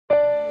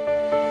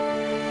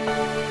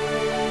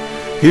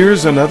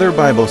Here's another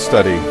Bible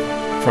study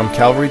from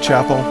Calvary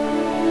Chapel,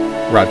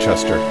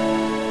 Rochester.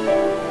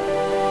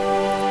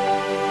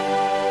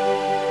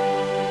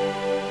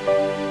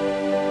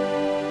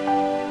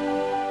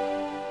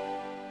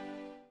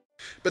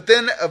 But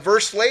then a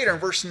verse later, in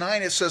verse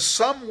 9, it says,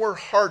 "Some were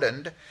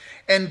hardened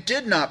and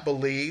did not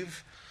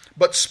believe,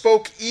 but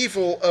spoke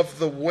evil of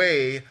the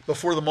way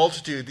before the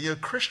multitude." The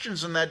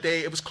Christians in that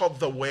day, it was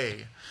called the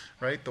way,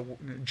 right?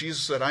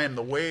 Jesus said, "I am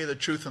the way, the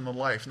truth, and the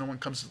life. No one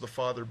comes to the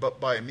Father but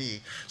by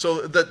me."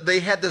 So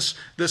they had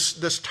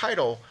this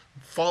title,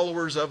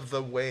 followers of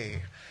the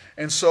way.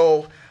 And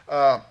so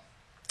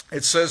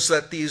it says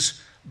that these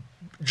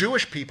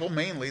Jewish people,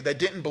 mainly, that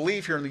didn't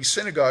believe here in these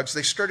synagogues,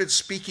 they started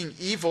speaking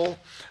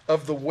evil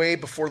of the way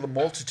before the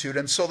multitude.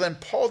 And so then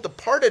Paul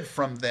departed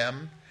from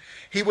them.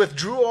 He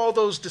withdrew all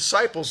those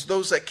disciples,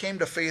 those that came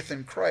to faith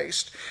in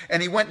Christ,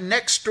 and he went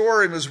next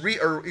door and was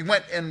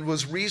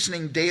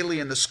reasoning daily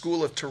in the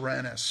school of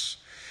Tyrannus.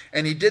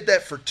 And he did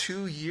that for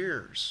 2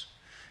 years.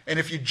 And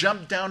if you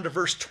jump down to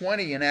verse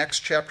 20 in Acts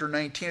chapter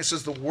 19, it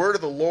says, "The word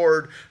of the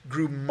Lord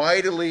grew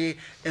mightily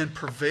and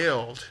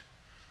prevailed."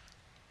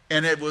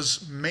 And it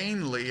was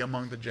mainly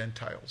among the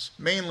Gentiles.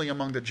 Mainly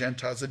among the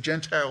Gentiles. The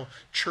Gentile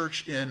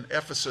church in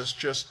Ephesus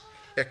just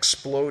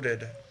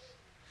exploded.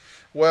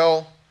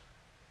 Well,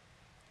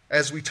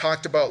 as we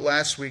talked about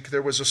last week,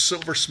 there was a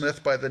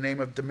silversmith by the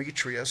name of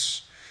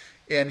Demetrius,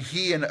 and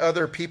he and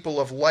other people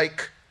of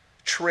like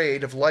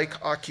trade, of like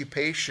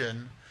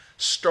occupation,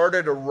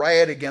 started a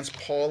riot against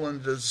Paul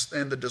and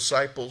the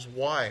disciples.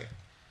 Why?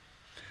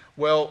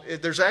 Well,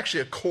 there's actually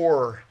a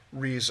core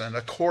reason,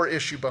 a core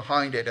issue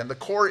behind it. And the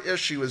core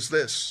issue is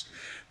this: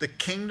 the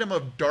kingdom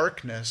of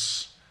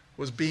darkness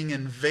was being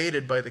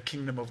invaded by the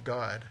kingdom of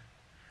God.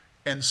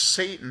 And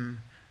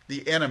Satan,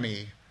 the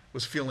enemy,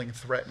 was feeling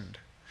threatened.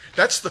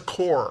 That's the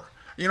core.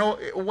 You know,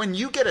 when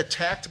you get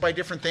attacked by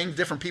different things,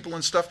 different people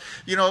and stuff,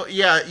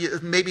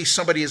 maybe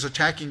somebody is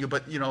attacking you,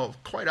 but,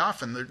 quite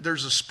often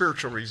there's a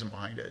spiritual reason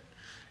behind it.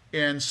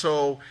 And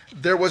so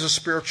there was a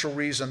spiritual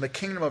reason. The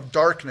kingdom of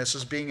darkness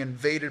is being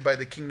invaded by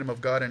the kingdom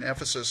of God in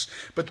Ephesus.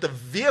 But the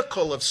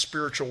vehicle of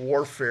spiritual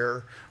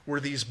warfare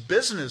were these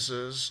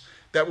businesses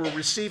that were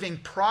receiving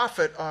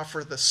profit off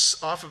of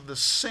the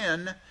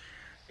sin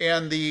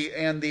and the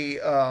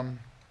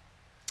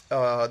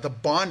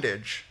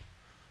bondage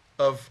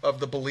of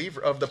the believer,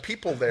 of the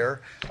people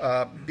there,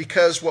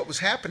 because what was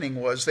happening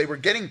was they were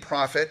getting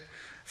profit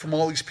from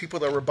all these people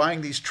that were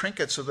buying these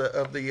trinkets of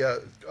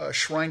the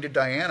shrine to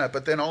Diana,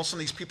 but then all of a sudden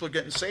these people are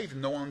getting saved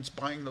and no one's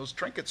buying those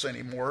trinkets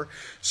anymore.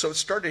 So it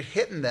started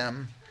hitting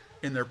them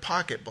in their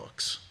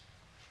pocketbooks.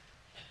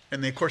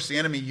 And of course the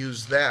enemy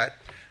used that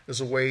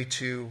as a way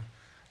to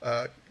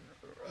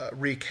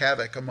wreak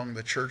havoc among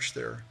the church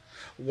there.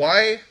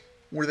 Why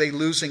were they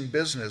losing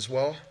business?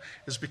 Well,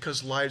 it's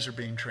because lives are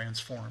being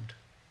transformed.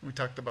 We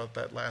talked about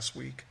that last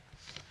week.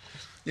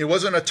 It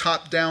wasn't a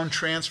top-down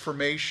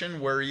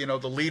transformation where,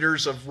 the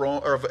leaders of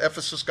Rome or of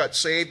Ephesus got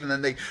saved and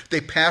then they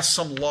passed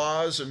some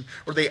laws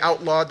or they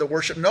outlawed the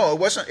worship. No,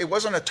 it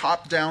wasn't a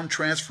top-down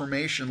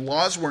transformation.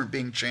 Laws weren't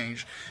being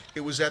changed.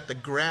 It was at the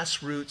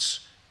grassroots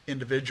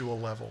individual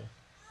level.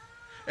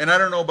 And I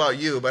don't know about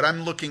you, but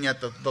I'm looking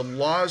at the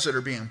laws that are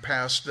being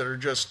passed that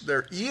are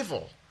they're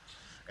evil.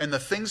 And the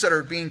things that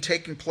are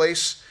taking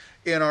place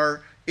in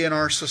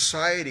our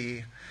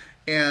society.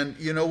 And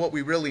you know what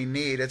we really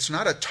need? It's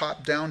not a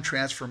top-down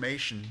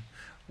transformation.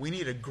 We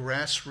need a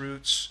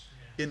grassroots,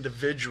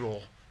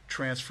 individual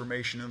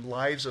transformation in the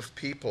lives of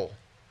people.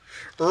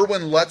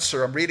 Erwin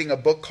Lutzer, I'm reading a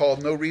book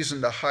called No Reason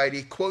to Hide.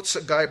 He quotes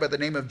a guy by the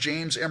name of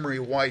James Emery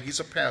White.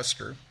 He's a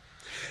pastor.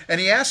 And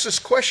he asks this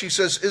question. He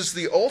says, "Is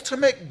the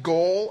ultimate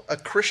goal a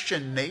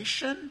Christian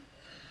nation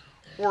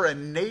or a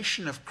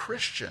nation of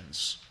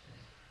Christians?"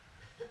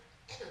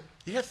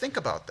 You got to think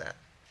about that.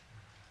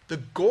 The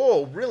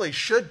goal really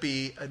should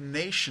be a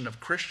nation of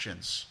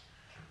Christians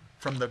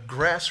from the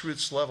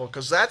grassroots level,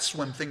 because that's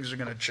when things are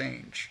going to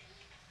change.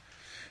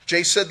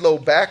 J.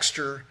 Sidlow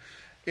Baxter,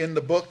 in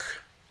the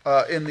book,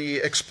 in the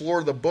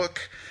Explore the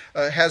Book,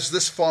 has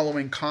this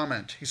following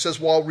comment. He says,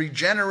 "While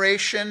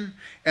regeneration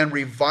and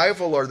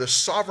revival are the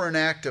sovereign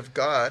act of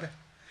God,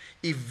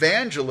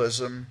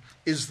 evangelism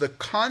is the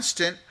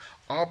constant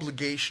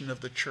obligation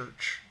of the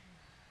church."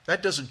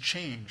 That doesn't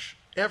change,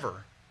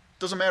 ever.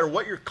 Doesn't matter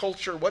what your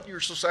culture, what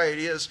your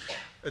society is,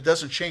 it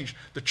doesn't change.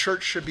 The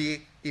church should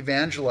be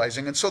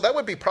evangelizing. And so that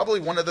would be probably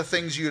one of the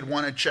things you'd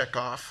want to check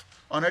off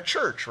on a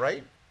church,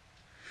 right?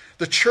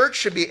 The church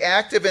should be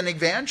active in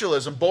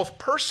evangelism, both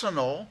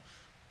personal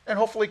and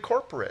hopefully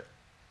corporate.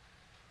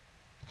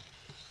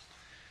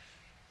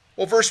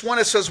 Well, verse 1,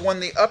 it says,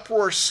 "When the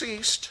uproar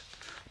ceased,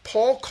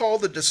 Paul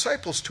called the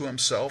disciples to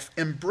himself,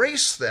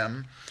 embraced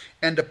them,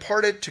 and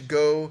departed to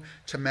go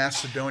to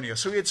Macedonia."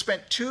 So he had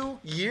spent 2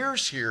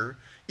 years here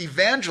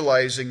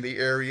evangelizing the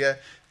area,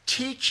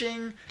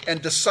 teaching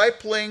and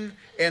discipling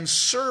and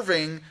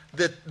serving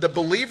the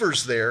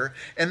believers there.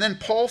 And then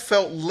Paul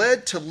felt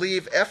led to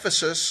leave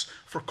Ephesus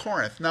for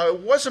Corinth. Now, it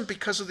wasn't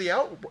because of the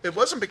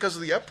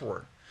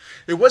uproar.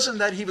 It wasn't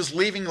that he was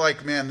leaving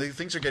like, man,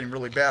 things are getting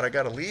really bad, I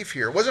got to leave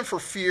here. It wasn't for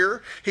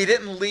fear. He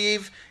didn't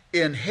leave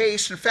in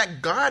haste. In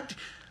fact, God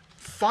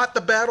fought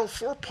the battle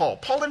for Paul.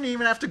 Paul didn't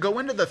even have to go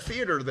into the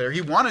theater there.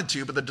 He wanted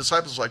to, but the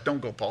disciples were like, don't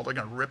go, Paul. They're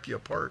going to rip you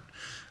apart.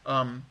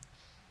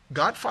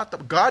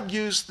 God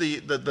used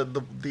the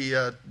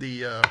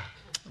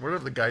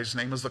whatever the guy's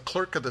name was, the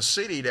clerk of the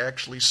city, to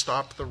actually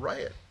stop the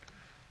riot.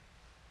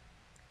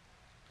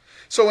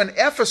 So in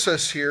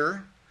Ephesus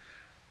here,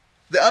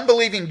 the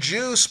unbelieving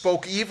Jews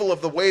spoke evil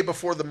of the way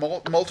before the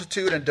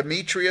multitude, and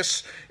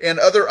Demetrius and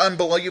other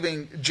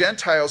unbelieving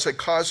Gentiles had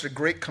caused a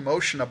great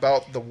commotion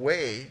about the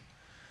way.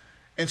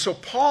 And so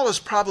Paul is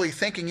probably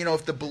thinking,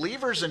 if the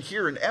believers in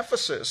here in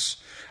Ephesus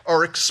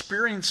are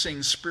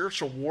experiencing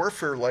spiritual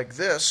warfare like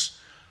this,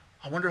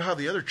 I wonder how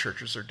the other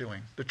churches are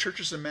doing. The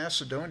churches in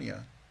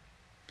Macedonia.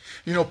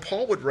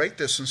 Paul would write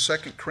this in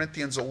 2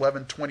 Corinthians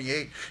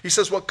 11:28. He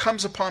says, what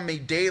comes upon me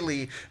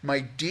daily, my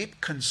deep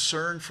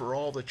concern for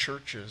all the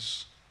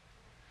churches.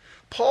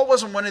 Paul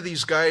wasn't one of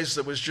these guys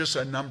that was just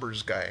a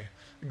numbers guy.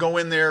 Go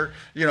in there,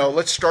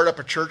 let's start up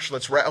a church.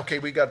 Okay,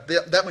 we got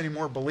that many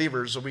more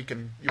believers that we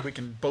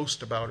can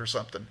boast about or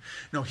something.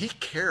 No, he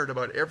cared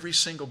about every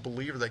single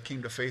believer that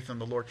came to faith in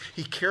the Lord.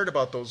 He cared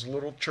about those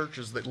little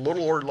churches, that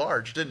little or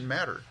large, didn't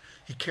matter.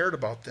 He cared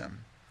about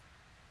them.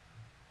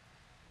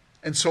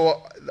 And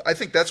so I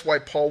think that's why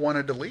Paul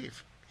wanted to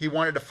leave. He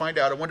wanted to find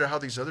out, I wonder how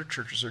these other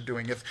churches are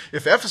doing. If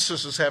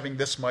Ephesus is having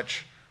this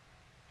much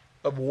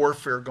of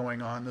warfare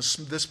going on,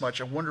 this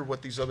much, I wonder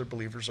what these other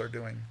believers are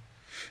doing.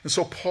 And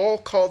so Paul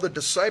called the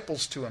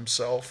disciples to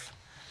himself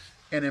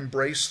and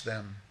embraced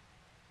them.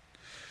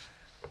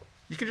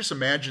 You can just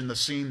imagine the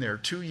scene there,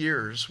 2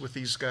 years with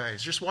these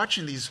guys, just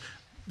watching these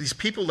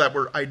people that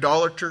were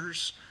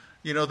idolaters,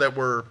 that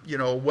were,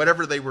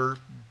 whatever they were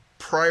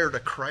prior to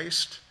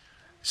Christ,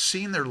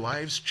 seeing their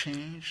lives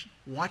change,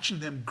 watching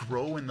them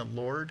grow in the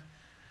Lord.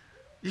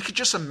 You could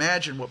just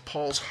imagine what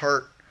Paul's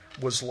heart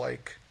was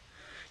like.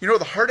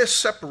 The hardest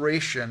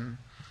separation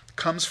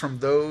comes from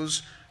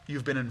those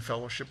you've been in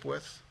fellowship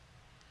with.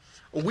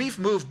 We've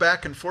moved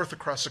back and forth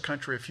across the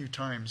country a few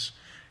times.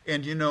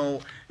 And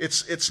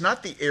it's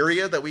not the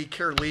area that we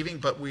care leaving,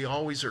 but we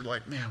always are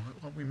like, man,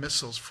 we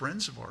miss those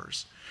friends of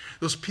ours.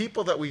 Those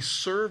people that we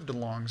served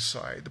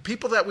alongside. The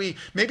people that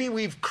maybe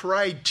we've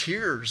cried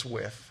tears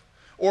with.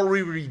 Or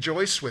we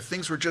rejoiced with.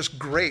 Things were just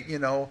great,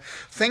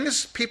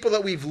 people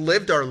that we've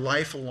lived our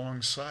life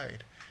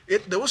alongside.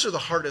 Those are the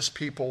hardest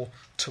people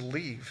to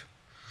leave.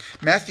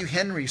 Matthew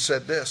Henry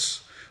said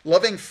this,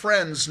 loving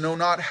friends know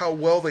not how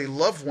well they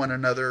love one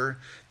another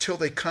till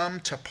they come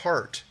to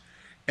part,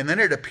 and then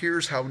it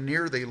appears how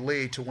near they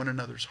lay to one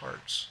another's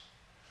hearts.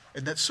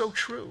 And that's so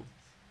true.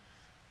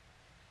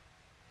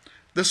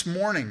 This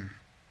morning,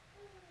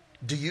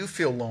 do you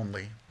feel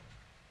lonely?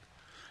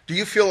 Do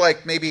you feel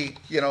like maybe,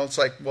 it's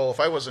like, well, if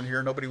I wasn't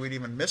here, nobody would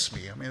even miss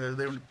me. I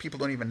mean, people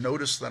don't even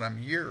notice that I'm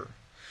here.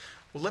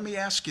 Well, let me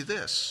ask you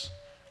this.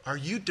 Are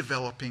you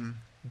developing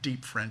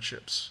deep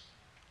friendships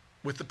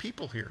with the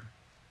people here?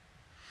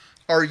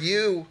 Are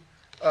you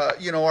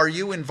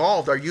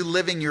involved? Are you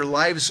living your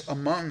lives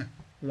among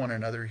one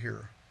another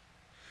here?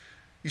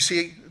 You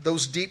see,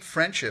 those deep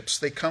friendships,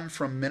 they come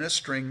from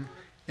ministering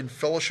in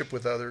fellowship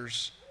with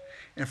others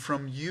and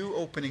from you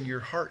opening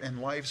your heart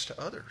and lives to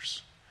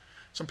others.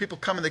 Some people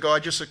come and they go,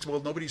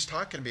 nobody's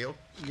talking to me. Oh,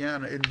 yeah,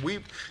 and we,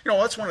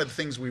 that's one of the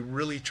things we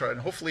really try, and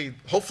hopefully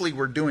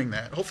we're doing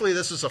that. Hopefully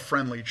this is a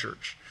friendly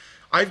church.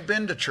 I've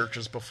been to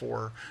churches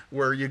before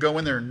where you go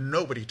in there and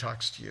nobody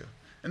talks to you.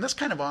 And that's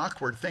kind of an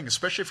awkward thing,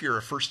 especially if you're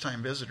a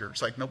first-time visitor.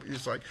 It's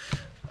like,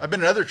 I've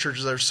been in other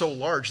churches that are so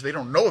large, they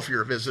don't know if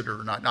you're a visitor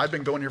or not. And I've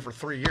been going here for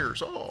 3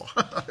 years. Oh,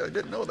 I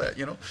didn't know that,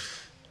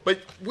 But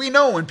we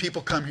know when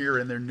people come here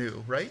and they're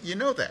new, right? You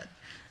know that.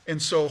 And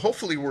so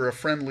hopefully we're a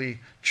friendly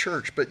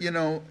church. But,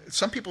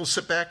 some people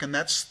sit back and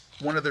that's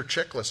one of their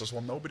checklists is,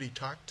 well, nobody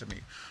talked to me.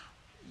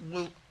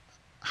 Well,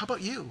 how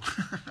about you?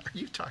 Are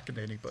you talking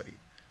to anybody?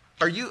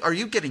 Are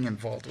you getting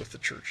involved with the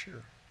church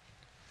here?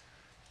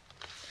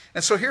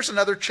 And so here's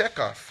another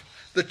checkoff.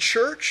 The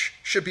church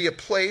should be a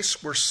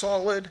place where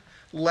solid,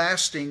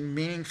 lasting,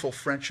 meaningful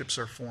friendships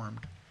are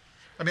formed.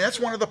 I mean, that's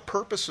one of the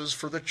purposes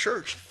for the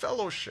church,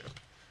 fellowship.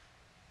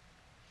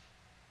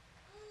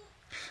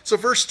 So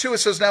verse 2, it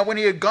says, now when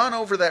he had gone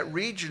over that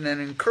region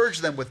and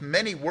encouraged them with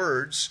many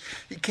words,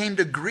 he came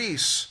to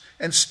Greece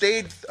and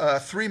stayed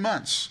 3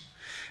 months.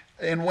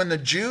 And when the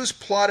Jews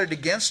plotted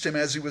against him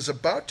as he was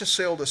about to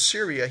sail to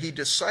Syria, he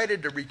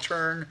decided to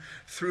return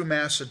through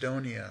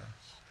Macedonia.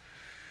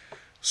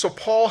 So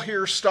Paul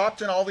here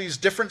stopped in all these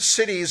different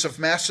cities of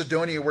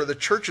Macedonia where the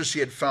churches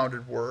he had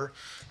founded were.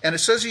 And it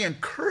says he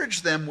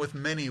encouraged them with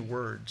many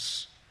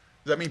words.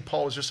 Does that mean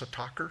Paul was just a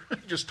talker?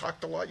 He just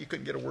talked a lot. You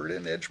couldn't get a word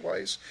in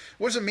edgewise.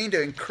 What does it mean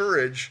to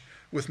encourage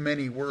with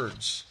many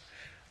words?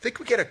 I think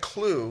we get a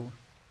clue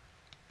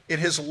in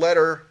his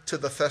letter to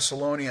the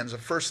Thessalonians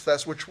of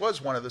which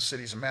was one of the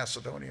cities of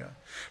Macedonia.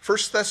 1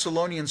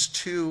 Thessalonians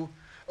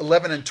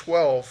 2:11 and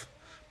 12,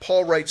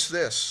 Paul writes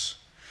this,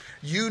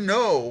 you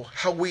know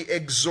how we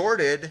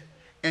exhorted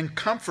and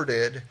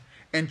comforted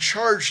and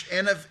charged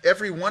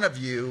every one of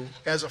you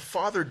as a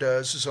father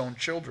does his own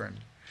children,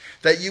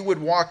 that you would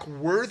walk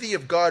worthy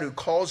of God who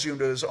calls you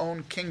into his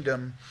own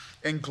kingdom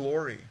and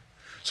glory.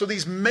 So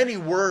these many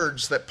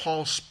words that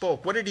Paul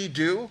spoke, what did he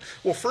do?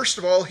 Well, first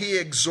of all, he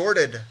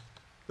exhorted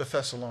the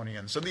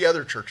Thessalonians and the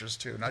other churches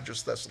too, not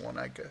just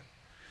Thessalonica.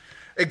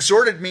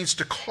 Exhorted means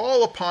to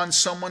call upon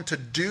someone to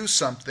do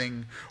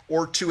something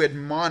or to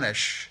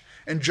admonish.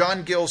 And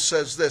John Gill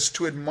says this,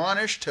 to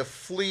admonish, to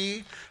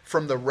flee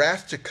from the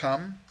wrath to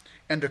come,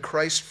 and to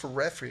Christ for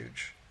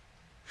refuge.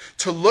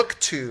 To look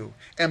to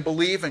and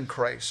believe in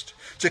Christ,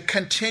 to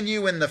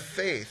continue in the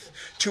faith,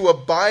 to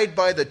abide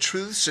by the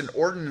truths and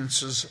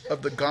ordinances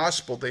of the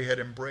gospel they had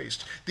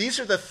embraced. These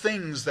are the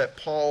things that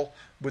Paul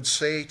would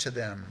say to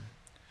them.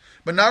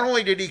 But not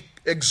only did he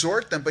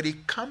exhort them, but he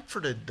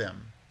comforted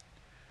them.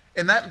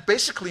 And that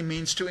basically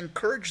means to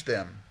encourage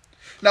them.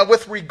 Now,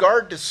 with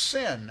regard to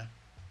sin,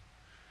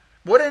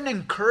 what an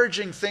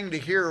encouraging thing to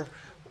hear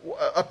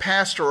a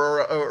pastor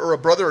or a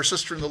brother or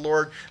sister in the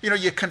Lord,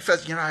 you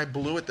confess, I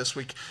blew it this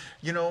week.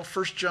 1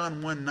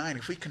 John 1:9,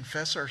 if we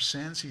confess our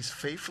sins, he's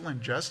faithful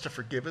and just to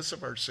forgive us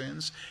of our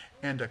sins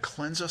and to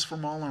cleanse us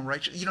from all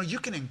unrighteousness. You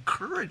can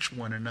encourage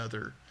one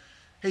another.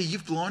 Hey,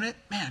 you've blown it?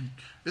 Man,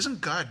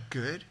 isn't God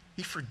good?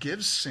 He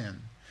forgives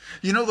sin.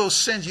 Those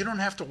sins, you don't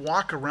have to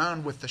walk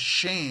around with the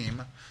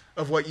shame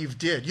of what you've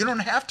did. You don't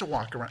have to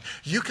walk around.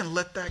 You can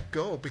let that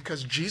go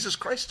because Jesus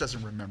Christ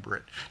doesn't remember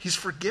it. He's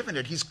forgiven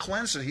it. He's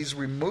cleansed it. He's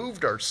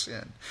removed our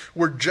sin.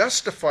 We're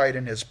justified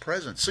in his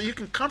presence. So you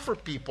can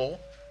comfort people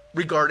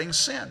regarding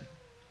sin.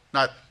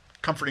 Not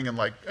comforting them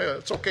like,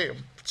 it's okay,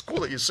 it's cool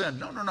that you sinned.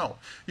 No.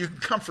 You can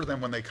comfort them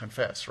when they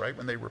confess, right?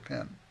 When they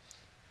repent.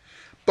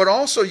 But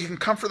also you can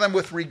comfort them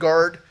with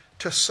regard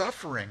to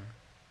suffering.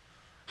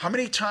 How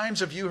many times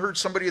have you heard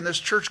somebody in this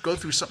church go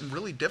through something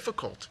really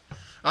difficult?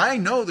 I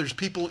know there's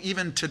people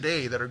even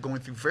today that are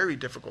going through very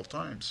difficult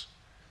times.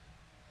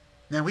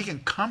 Now we can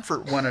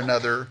comfort one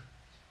another.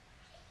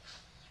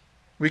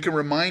 We can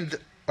remind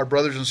our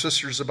brothers and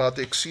sisters about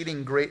the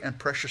exceeding great and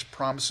precious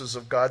promises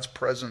of God's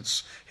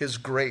presence, his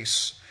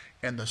grace,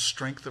 and the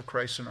strength of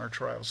Christ in our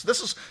trials.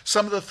 This is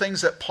some of the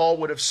things that Paul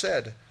would have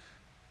said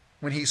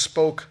when he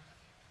spoke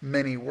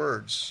many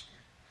words.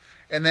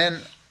 And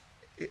then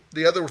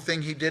the other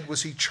thing he did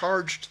was he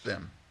charged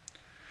them.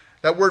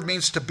 That word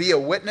means to be a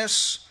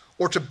witness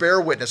or to bear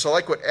witness. I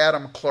like what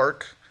Adam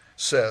Clark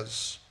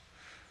says,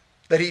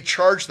 that he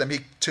charged them. He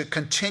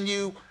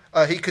continued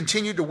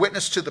to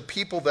witness to the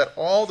people that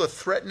all the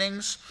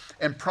threatenings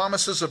and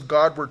promises of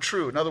God were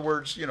true. In other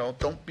words,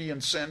 don't be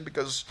in sin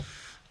because,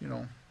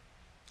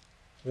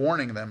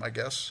 warning them, I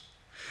guess.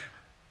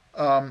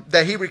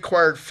 That he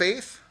required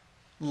faith,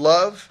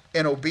 love,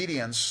 and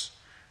obedience,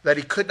 that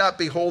he could not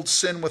behold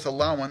sin with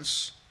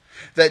allowance,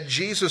 that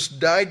Jesus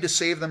died to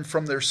save them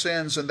from their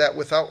sins, and that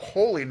without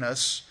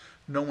holiness,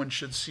 no one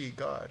should see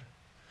God.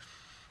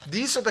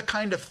 These are the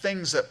kind of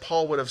things that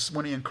Paul would have,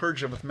 when he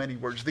encouraged them with many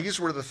words, these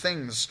were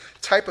the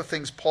type of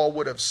things Paul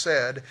would have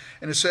said.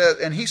 And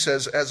he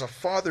says, as a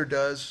father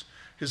does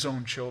his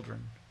own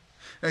children.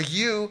 Now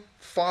you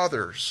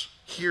fathers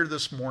here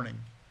this morning,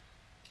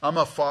 I'm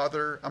a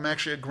father, I'm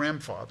actually a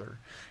grandfather.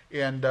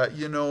 And,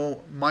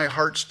 my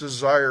heart's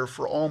desire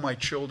for all my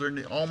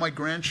children, all my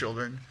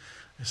grandchildren,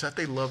 is that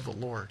they love the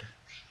Lord.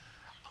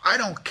 I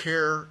don't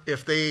care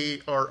if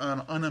they are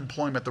on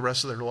unemployment the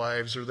rest of their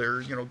lives or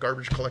they're,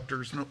 garbage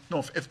collectors. No,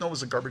 if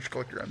Noah's a garbage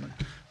collector,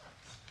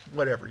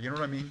 whatever, you know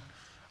what I mean?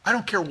 I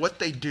don't care what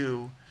they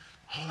do.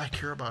 All I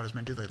care about is,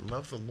 do they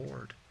love the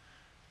Lord?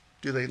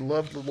 Do they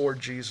love the Lord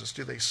Jesus?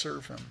 Do they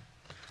serve him?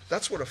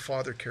 That's what a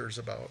father cares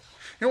about.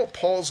 You know what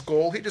Paul's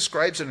goal? He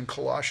describes it in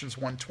Colossians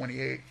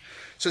 1:28. It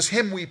says,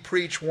 him we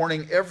preach,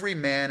 warning every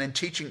man and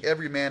teaching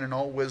every man in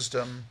all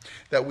wisdom,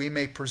 that we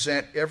may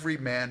present every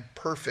man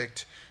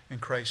perfect in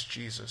Christ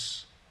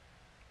Jesus.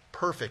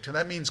 Perfect. And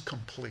that means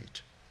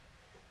complete.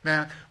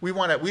 Man, we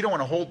don't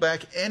want to hold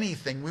back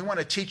anything. We want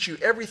to teach you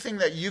everything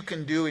that you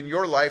can do in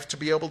your life to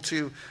be able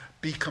to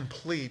be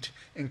complete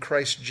in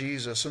Christ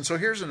Jesus. And so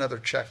here's another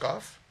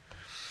checkoff.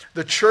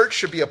 The church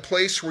should be a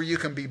place where you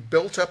can be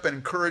built up and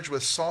encouraged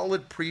with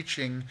solid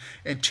preaching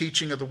and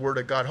teaching of the Word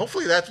of God.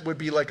 Hopefully that would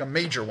be like a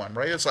major one,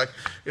 right? It's like,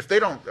 if they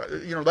don't,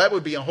 that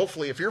would be,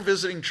 hopefully, if you're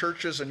visiting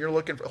churches and you're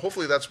looking for,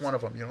 hopefully that's one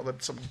of them,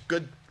 that's some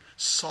good,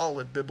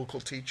 solid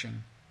biblical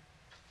teaching.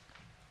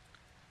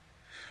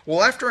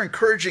 Well, after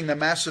encouraging the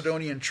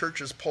Macedonian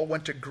churches, Paul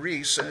went to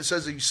Greece, and it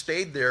says he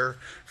stayed there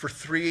for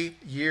 3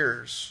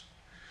 years.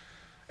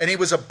 And he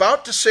was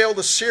about to sail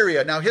to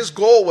Syria. Now, his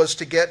goal was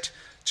to get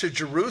to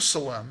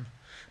Jerusalem,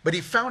 but he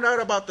found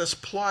out about this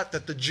plot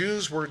that the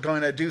Jews were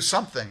going to do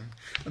something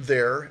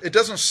there. It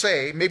doesn't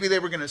say. Maybe they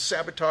were going to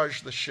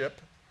sabotage the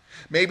ship.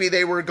 Maybe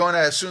they were going to,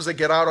 as soon as they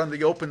get out on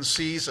the open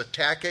seas,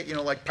 attack it,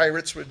 like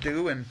pirates would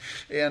do, and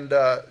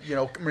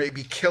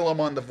maybe kill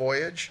them on the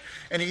voyage.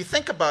 And if you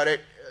think about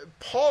it,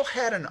 Paul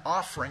had an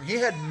offering. He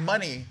had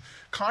money,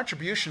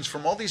 contributions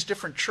from all these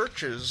different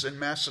churches in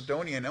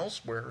Macedonia and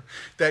elsewhere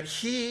that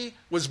he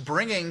was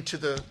bringing to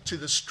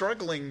the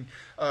struggling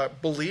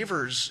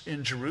believers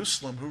in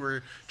Jerusalem who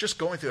were just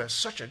going through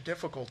such a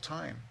difficult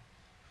time.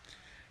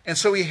 And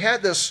so he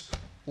had this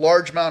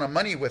large amount of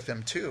money with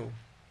him too.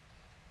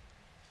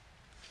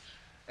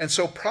 And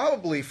so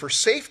probably for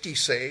safety's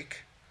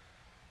sake,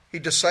 he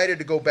decided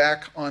to go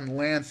back on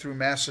land through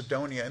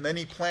Macedonia. And then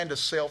he planned to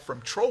sail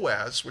from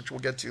Troas, which we'll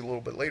get to a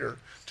little bit later,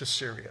 to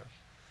Syria.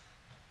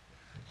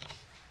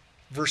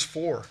 Verse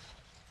 4.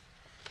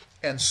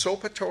 And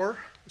Sopater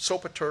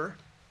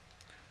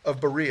of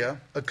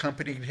Berea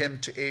accompanied him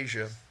to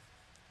Asia.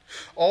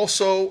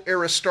 Also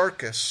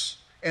Aristarchus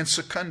and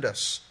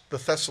Secundus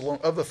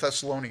of the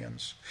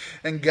Thessalonians,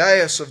 and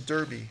Gaius of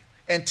Derbe,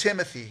 and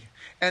Timothy,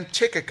 and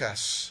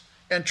Tychicus,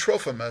 and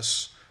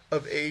Trophimus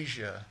of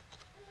Asia.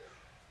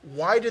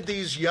 Why did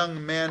these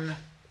young men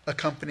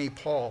accompany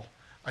Paul?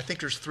 I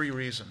think there's 3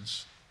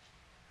 reasons.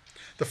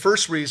 The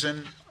first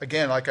reason,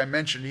 again, like I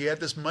mentioned, he had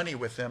this money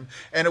with him,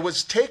 and it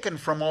was taken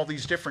from all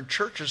these different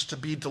churches to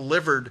be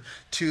delivered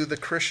to the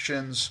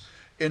Christians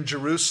in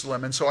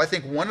Jerusalem. And so I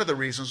think one of the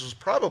reasons was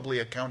probably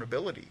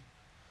accountability.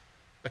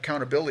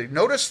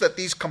 Notice that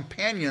these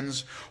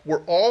companions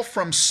were all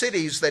from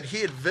cities that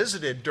he had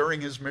visited during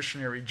his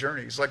missionary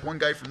journeys. Like one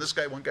guy from this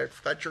guy, one guy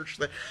from that church.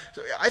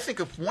 I think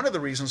one of the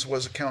reasons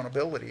was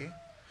accountability.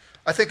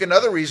 I think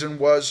another reason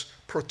was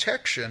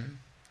protection.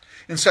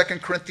 In 2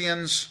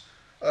 Corinthians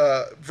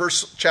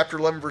chapter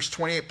 11, verse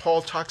 28,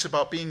 Paul talks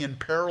about being in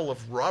peril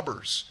of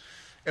robbers.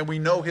 And we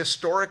know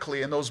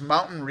historically in those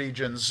mountain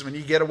regions, when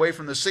you get away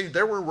from the city,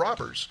 there were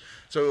robbers.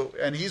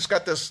 And he's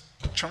got this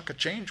chunk of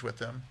change with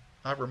him.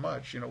 However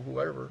much,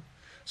 whoever.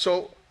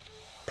 So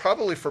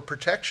probably for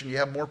protection, you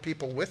have more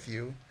people with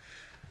you.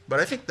 But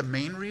I think the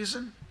main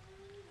reason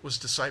was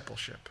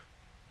discipleship.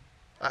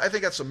 I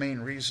think that's the main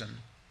reason.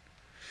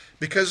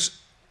 Because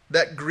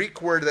that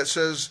Greek word that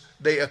says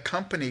they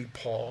accompanied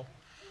Paul,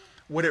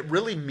 what it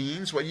really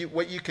means, what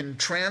you can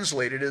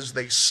translate it is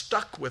they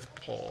stuck with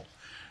Paul.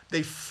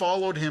 They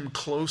followed him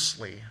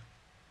closely.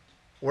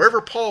 Wherever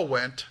Paul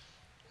went,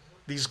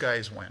 these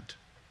guys went.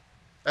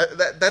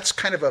 That's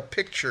kind of a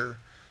picture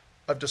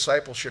of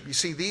discipleship. You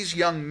see, these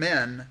young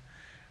men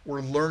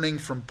were learning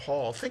from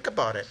Paul. Think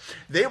about it.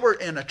 They were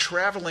in a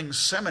traveling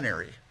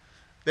seminary.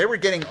 They were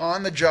getting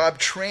on-the-job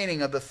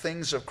training of the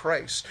things of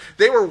Christ.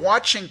 They were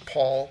watching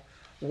Paul,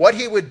 what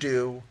he would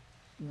do,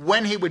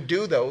 when he would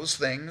do those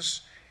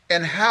things,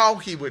 and how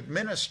he would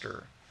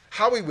minister,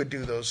 how he would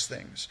do those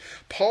things.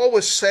 Paul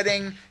was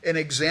setting an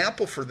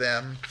example for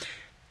them.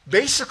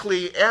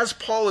 Basically, as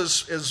Paul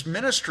is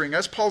ministering,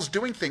 as Paul's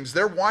doing things,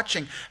 they're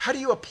watching, how do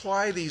you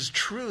apply these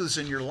truths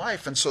in your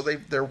life? And so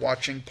they're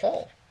watching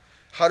Paul,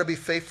 how to be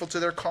faithful to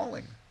their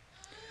calling.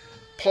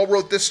 Paul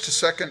wrote this to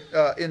 2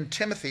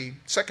 Timothy,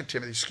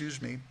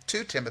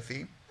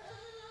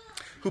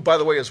 who, by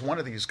the way, is one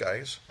of these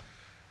guys.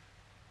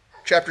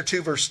 Chapter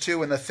 2, verse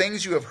 2, and the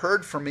things you have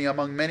heard from me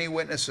among many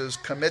witnesses,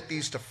 commit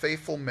these to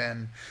faithful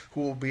men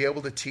who will be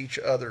able to teach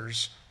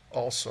others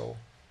also.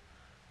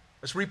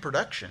 It's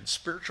reproduction,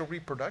 spiritual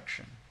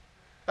reproduction.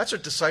 That's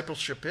what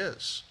discipleship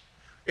is.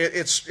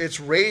 It's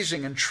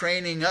raising and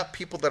training up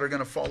people that are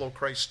going to follow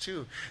Christ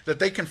too, that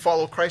they can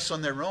follow Christ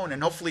on their own,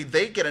 and hopefully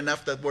they get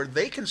enough that where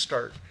they can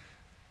start,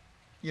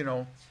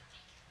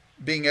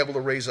 being able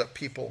to raise up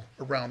people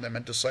around them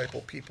and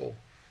disciple people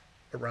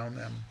around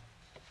them.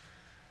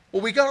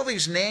 Well, we got all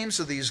these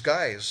names of these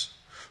guys.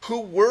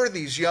 Who were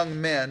these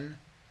young men?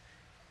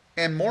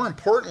 And more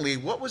importantly,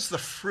 what was the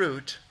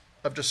fruit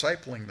of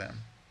discipling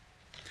them?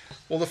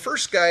 Well, the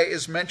first guy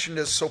is mentioned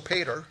as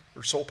Sopater.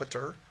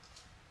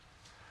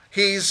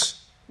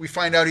 We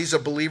find out he's a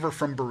believer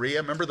from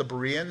Berea. Remember the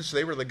Bereans?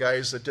 They were the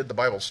guys that did the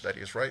Bible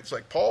studies, right? It's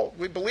like, Paul,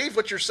 we believe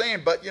what you're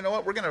saying, but you know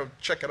what? We're going to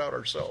check it out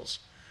ourselves.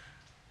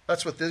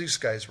 That's what these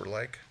guys were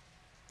like.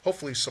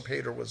 Hopefully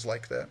Sopater was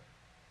like that.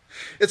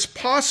 It's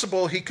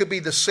possible he could be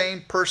the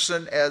same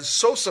person as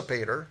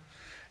Sosipater.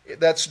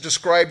 That's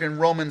described in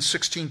Romans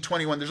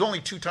 16:21. There's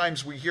only 2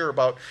 times we hear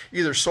about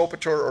either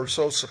Sopater or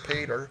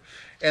Sosipater.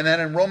 And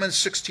then in Romans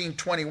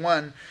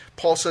 16:21,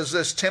 Paul says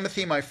this,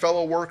 Timothy, my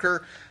fellow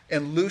worker,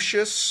 and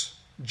Lucius,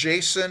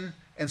 Jason,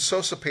 and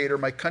Sosipater,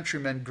 my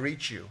countrymen,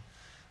 greet you.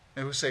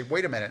 And we say,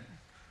 wait a minute,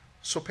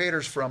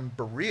 Sopater's from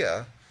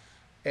Berea,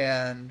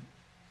 and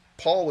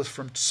Paul was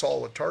from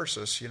Saul of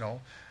Tarsus,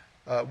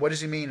 What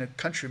does he mean, a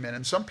countryman?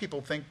 And some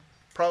people think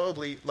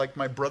probably like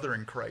my brother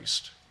in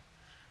Christ.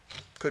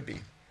 Could be.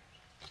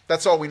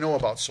 That's all we know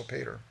about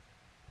Sopater.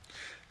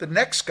 The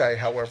next guy,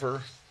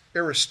 however,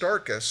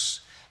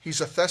 Aristarchus,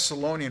 he's a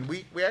Thessalonian.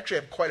 We actually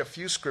have quite a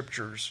few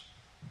scriptures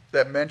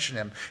that mention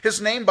him. His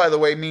name, by the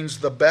way, means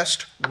the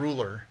best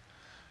ruler.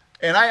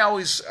 And I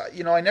always,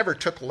 I never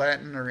took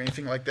Latin or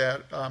anything like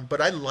that,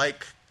 but I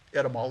like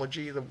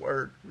etymology.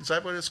 Is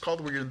that what it's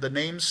called? Where the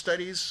name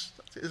studies?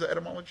 Is it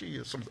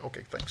etymology?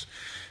 Okay, thanks.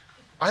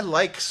 I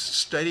like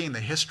studying the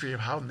history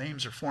of how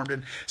names are formed.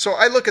 And so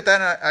I look at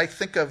that and I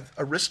think of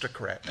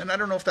aristocrat. And I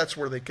don't know if that's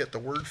where they get the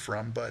word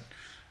from, but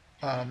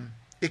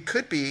It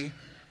could be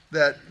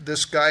that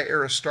this guy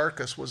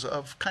Aristarchus was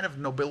of kind of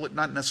nobility,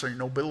 not necessarily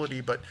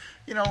nobility, but,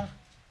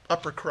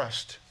 upper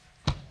crust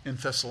in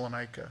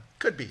Thessalonica.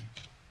 Could be.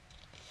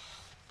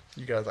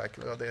 You guys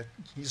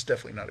he's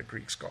definitely not a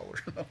Greek scholar.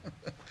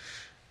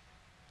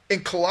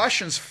 In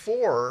Colossians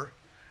 4,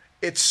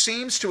 it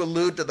seems to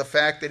allude to the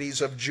fact that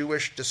he's of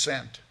Jewish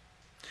descent.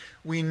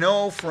 We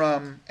know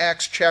from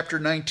Acts chapter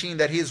 19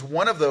 that he is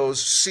one of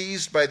those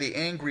seized by the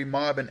angry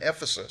mob in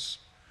Ephesus.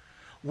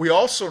 We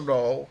also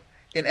know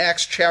in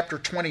Acts chapter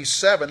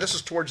 27, this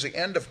is towards the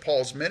end of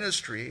Paul's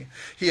ministry,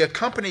 he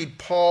accompanied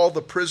Paul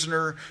the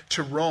prisoner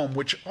to Rome,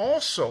 which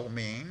also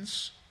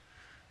means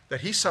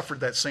that he suffered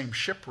that same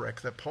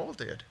shipwreck that Paul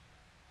did.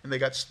 And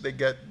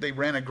they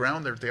ran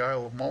aground there at the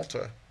Isle of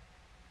Malta.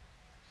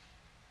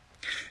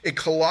 In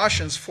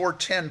Colossians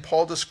 4:10,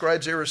 Paul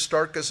describes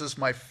Aristarchus as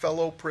my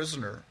fellow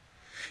prisoner.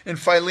 In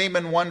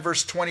Philemon 1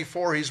 verse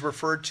 24, he's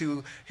referred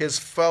to his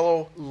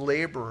fellow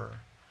laborer.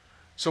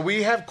 So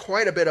we have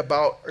quite a bit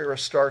about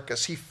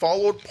Aristarchus. He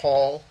followed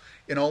Paul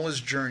in all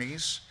his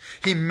journeys.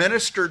 He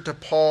ministered to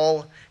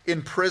Paul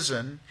in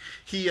prison.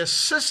 He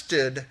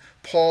assisted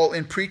Paul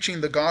in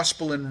preaching the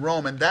gospel in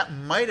Rome, and that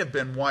might have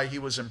been why he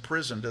was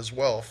imprisoned as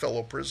well, a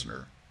fellow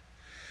prisoner.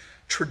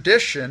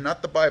 Tradition,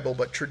 not the Bible,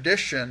 but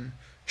tradition,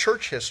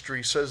 church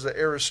history says that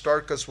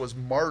Aristarchus was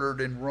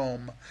martyred in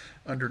Rome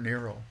under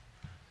Nero.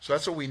 So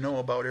that's what we know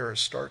about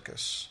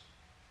Aristarchus.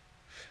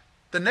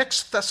 The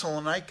next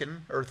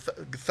Thessalonian,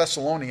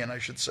 I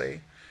should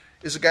say,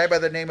 is a guy by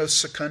the name of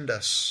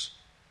Secundus.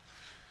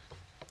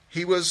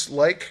 He was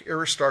like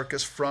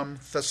Aristarchus from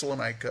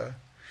Thessalonica.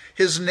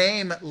 His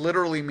name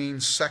literally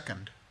means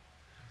second.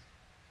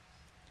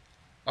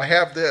 I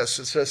have this.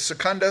 It says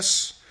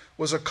Secundus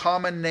was a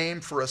common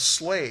name for a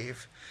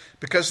slave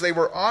because they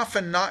were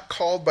often not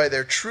called by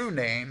their true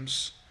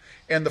names,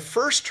 and the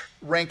first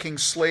ranking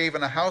slave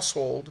in a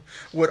household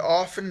would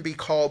often be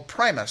called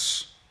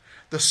primus.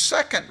 The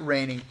second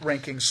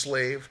ranking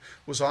slave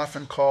was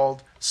often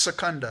called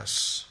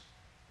secundus.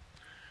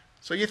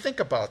 So you think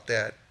about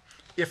that.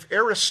 If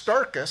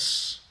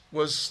Aristarchus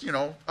was,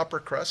 upper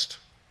crust,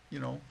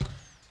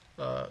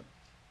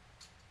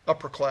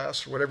 upper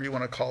class, or whatever you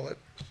want to call it,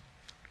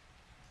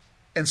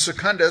 and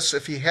Secundus,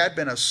 if he had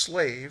been a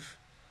slave,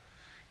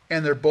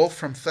 and they're both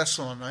from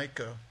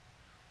Thessalonica,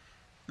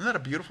 isn't that a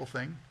beautiful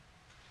thing?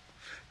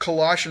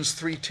 Colossians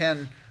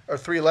 3:10 or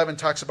 3:11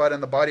 talks about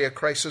in the body of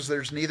Christ says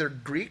there's neither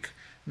Greek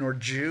nor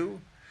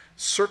Jew,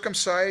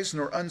 circumcised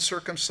nor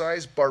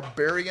uncircumcised,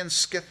 barbarian,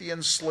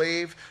 Scythian,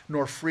 slave,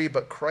 nor free,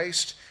 but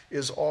Christ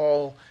is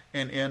all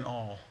and in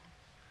all.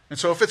 And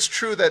so if it's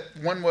true that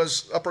one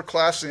was upper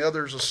class and the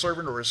other is a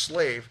servant or a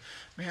slave,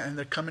 man,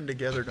 they're coming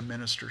together to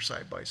minister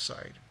side by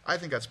side. I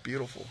think that's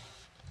beautiful.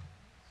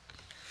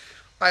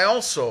 I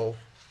also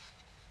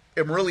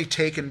am really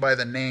taken by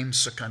the name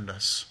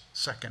Secundus,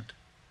 second.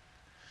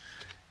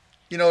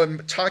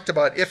 It talked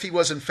about if he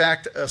was in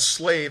fact a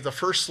slave, the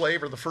first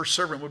slave or the first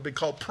servant would be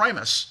called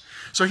primus.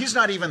 So he's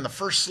not even the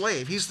first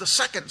slave, he's the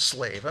second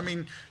slave. I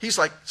mean, he's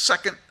like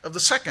second of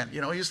the second.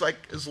 He's like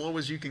as low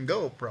as you can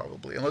go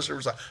probably, unless there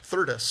was a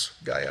thirdus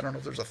guy. I don't know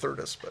if there's a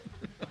thirdus, but...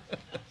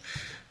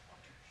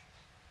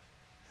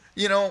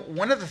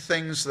 one of the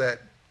things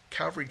that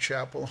Calvary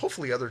Chapel,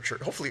 hopefully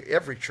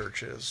every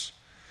church is,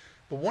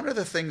 but one of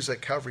the things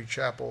that Calvary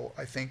Chapel,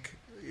 I think,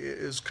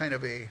 is kind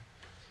of a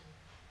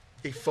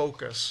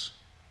focus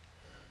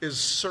is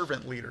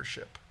servant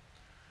leadership.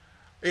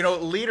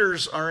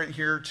 Leaders aren't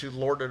here to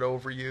lord it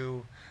over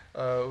you.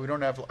 We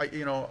don't have,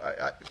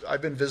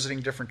 I've been visiting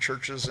different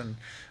churches, and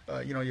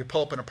you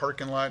pull up in a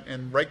parking lot,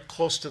 and right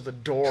close to the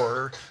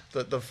door,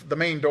 the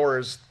main door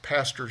is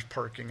pastor's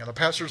parking, and the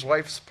pastor's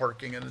wife's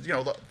parking, and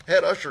the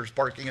head usher's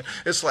parking.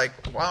 It's like,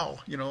 wow,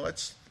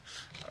 it's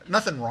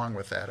nothing wrong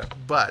with that,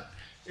 but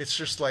it's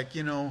just like,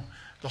 the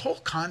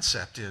whole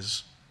concept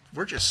is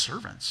we're just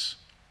servants.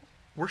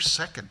 We're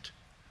second.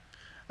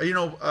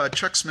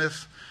 Chuck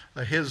Smith,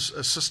 his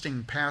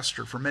assisting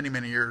pastor for many,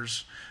 many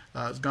years,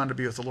 has gone to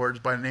be with the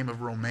Lord, by the name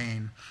of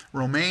Romaine.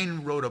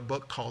 Romaine wrote a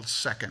book called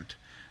Second.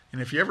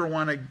 And if you ever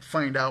want to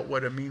find out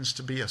what it means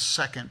to be a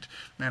second,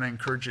 man, I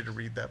encourage you to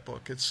read that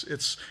book.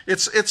 It's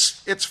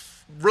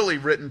really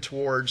written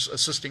towards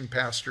assisting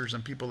pastors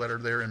and people that are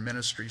there in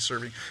ministry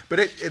serving.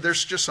 But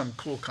there's just some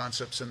cool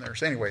concepts in there.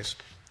 So anyways,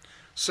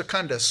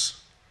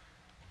 Secundus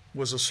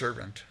was a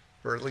servant,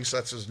 or at least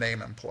that's his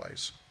name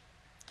implies.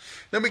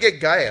 Then we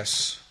get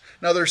Gaius.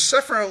 Now there's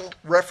several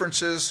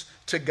references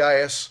to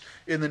Gaius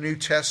in the New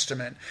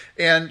Testament.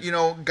 And,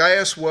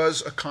 Gaius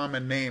was a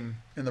common name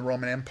in the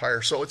Roman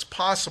Empire. So it's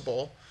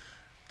possible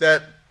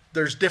that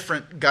there's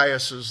different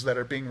Gaiuses that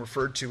are being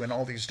referred to in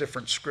all these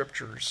different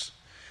scriptures.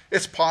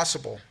 It's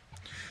possible.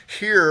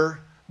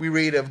 Here we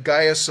read of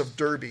Gaius of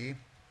Derbe.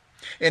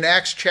 In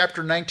Acts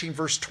chapter 19,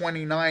 verse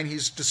 29,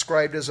 he's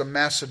described as a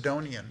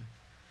Macedonian.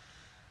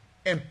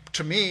 And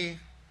to me,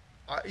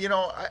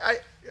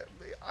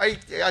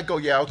 I go,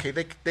 yeah, okay,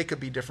 they could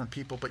be different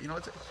people, but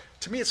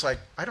to me it's like,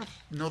 I don't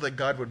know that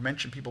God would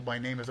mention people by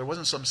name if there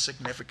wasn't some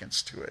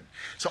significance to it.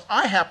 So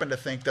I happen to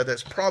think that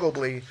it's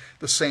probably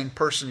the same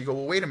person. You go,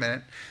 well, wait a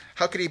minute,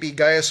 how could he be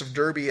Gaius of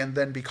Derbe and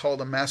then be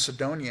called a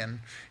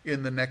Macedonian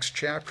in the next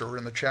chapter or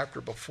in the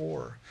chapter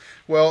before?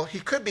 Well, he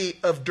could be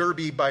of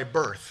Derbe by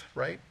birth,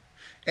 right?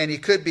 And he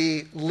could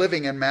be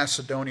living in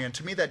Macedonia. And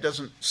to me that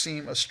doesn't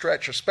seem a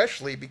stretch,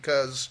 especially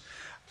because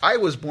I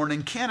was born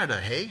in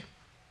Canada, hey?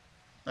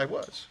 I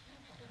was.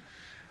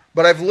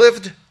 But I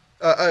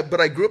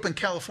grew up in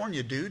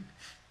California, dude.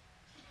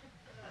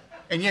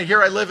 And yet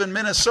here I live in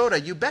Minnesota,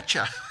 you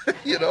betcha,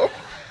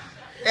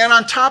 And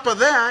on top of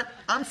that,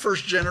 I'm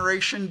first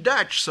generation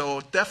Dutch, so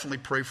definitely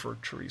pray for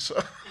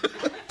Teresa.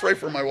 Pray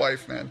for my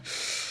wife, man.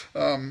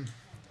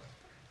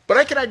 But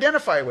I can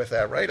identify with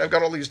that, right? I've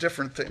got all these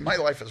different things. My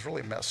life is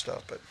really messed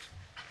up. But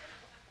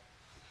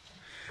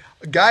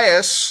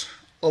Gaius,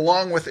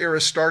 along with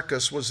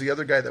Aristarchus, was the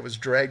other guy that was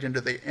dragged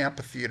into the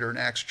amphitheater in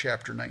Acts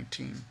chapter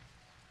 19.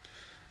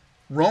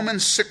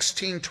 Romans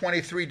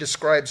 16:23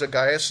 describes a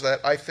Gaius that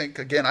I think,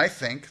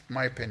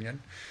 my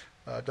opinion,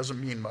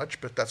 doesn't mean much,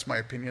 but that's my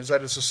opinion, is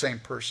that it's the same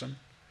person.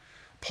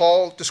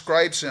 Paul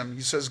describes him.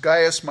 He says,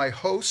 Gaius, my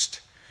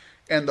host,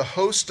 and the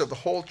host of the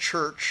whole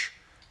church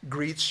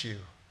greets you.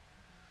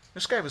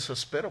 This guy was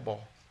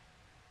hospitable.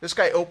 This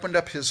guy opened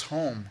up his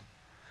home.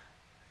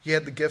 He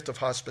had the gift of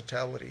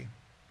hospitality.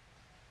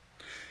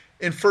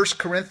 In 1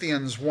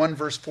 Corinthians 1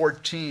 verse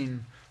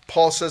 14,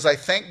 Paul says, I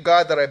thank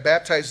God that I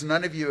baptized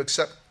none of you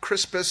except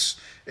Crispus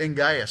and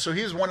Gaius. So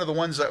he was one of the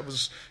ones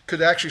that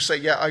could actually say,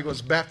 yeah, I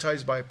was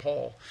baptized by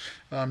Paul.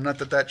 Not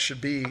that should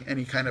be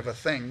any kind of a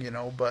thing,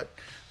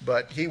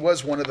 but he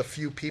was one of the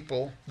few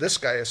people, this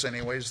Gaius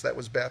anyways, that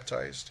was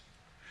baptized.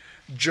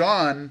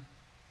 John,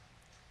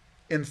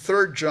 in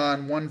 3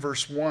 John 1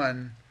 verse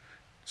 1,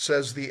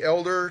 says, the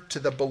elder to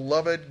the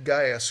beloved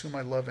Gaius, whom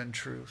I love in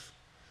truth.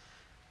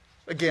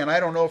 Again, I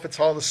don't know if it's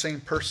all the same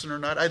person or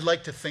not. I'd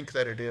like to think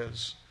that it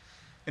is.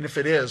 And if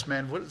it is,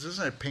 man,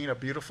 doesn't it paint a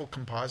beautiful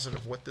composite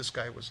of what this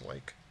guy was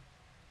like?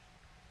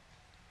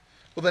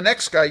 Well, the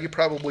next guy you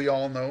probably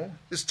all know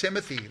is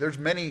Timothy. There's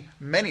many,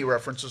 many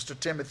references to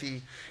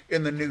Timothy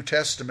in the New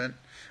Testament.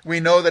 We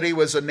know that he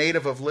was a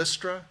native of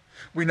Lystra.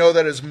 We know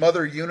that his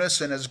mother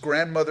Eunice and his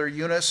grandmother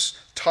Eunice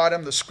taught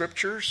him the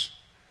scriptures.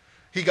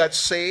 He got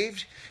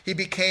saved. He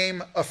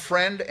became a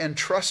friend and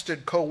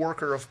trusted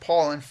co-worker of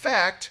Paul. In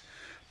fact,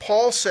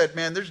 Paul said,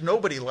 man, there's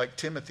nobody like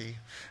Timothy.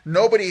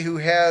 Nobody who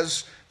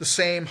has the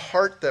same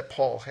heart that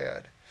Paul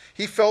had.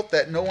 He felt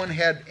that no one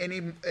had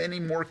any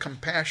more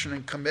compassion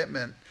and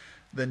commitment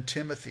than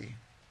Timothy.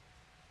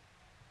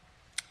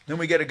 Then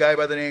we get a guy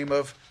by the name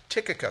of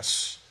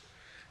Tychicus.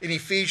 In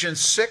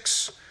Ephesians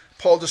 6,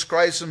 Paul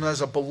describes him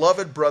as a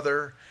beloved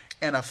brother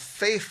and a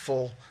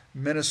faithful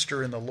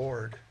minister in the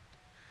Lord.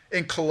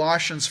 In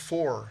Colossians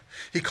 4,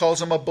 he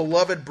calls him a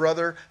beloved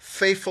brother,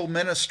 faithful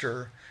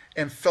minister,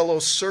 and fellow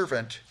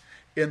servant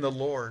in the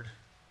Lord.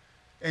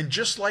 And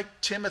just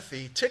like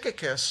Timothy,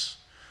 Tychicus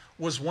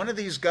was one of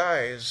these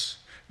guys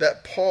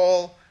that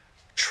Paul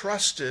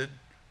trusted.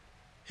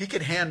 He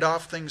could hand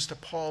off things to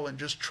Paul and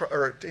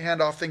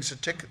hand off things to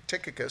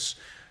Tychicus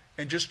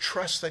and just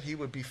trust that he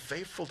would be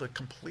faithful to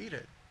complete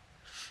it.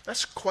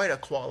 That's quite a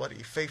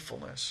quality,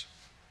 faithfulness.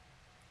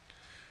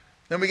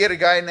 Then we get a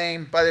guy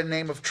by the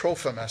name of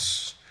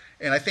Trophimus.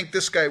 And I think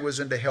this guy was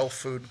into health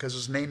food because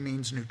his name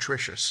means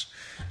nutritious.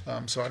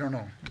 So I don't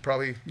know.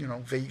 Probably,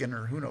 vegan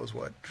or who knows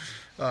what.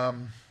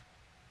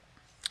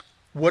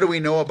 What do we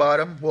know about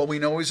him? Well, we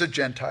know he's a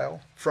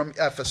Gentile from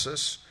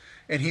Ephesus.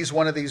 And he's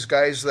one of these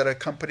guys that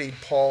accompanied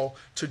Paul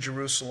to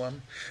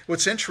Jerusalem.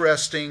 What's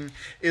interesting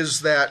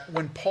is that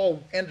when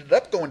Paul ended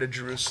up going to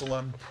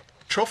Jerusalem,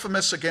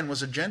 Trophimus, again,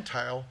 was a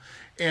Gentile.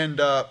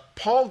 And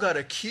Paul got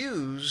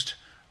accused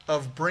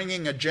of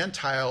bringing a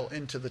Gentile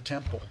into the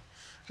temple.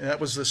 And that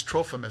was this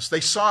Trophimus. They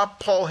saw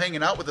Paul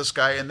hanging out with this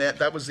guy, and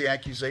that was the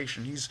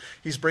accusation.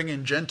 He's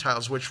bringing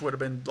Gentiles, which would have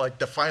been like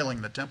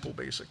defiling the temple,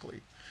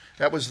 basically.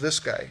 That was this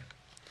guy.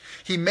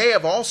 He may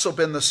have also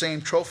been the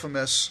same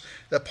Trophimus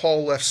that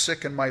Paul left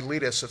sick in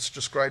Miletus. It's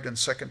described in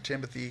 2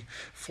 Timothy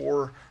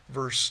 4,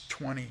 verse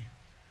 20.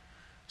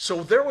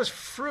 So there was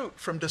fruit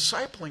from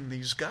discipling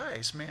these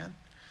guys, man.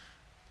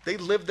 They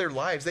lived their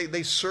lives.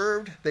 They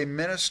served, they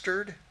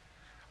ministered.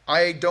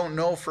 I don't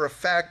know for a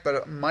fact,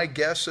 but my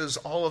guess is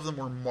all of them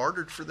were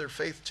martyred for their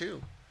faith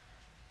too.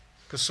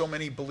 Because so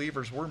many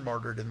believers were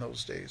martyred in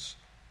those days.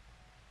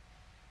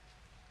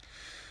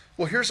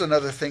 Well, here's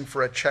another thing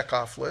for a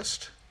check-off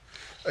list.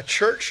 A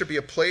church should be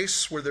a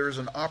place where there is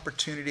an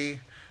opportunity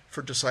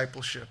for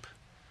discipleship.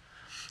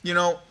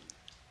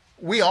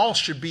 We all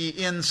should be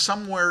we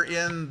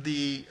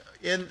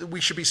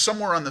should be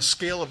somewhere on the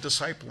scale of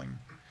discipling.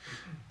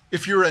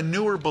 If you're a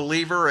newer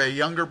believer, a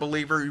younger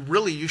believer,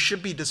 really you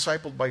should be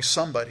discipled by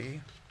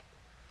somebody.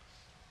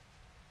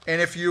 And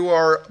if you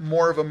are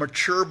more of a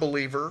mature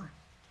believer,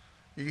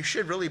 you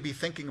should really be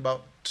thinking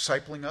about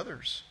discipling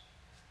others.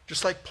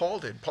 just like Paul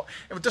did.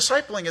 And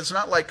discipling is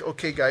not like,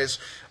 okay, guys,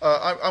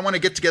 I want to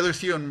get together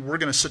with you and we're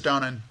going to sit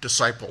down and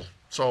disciple.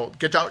 So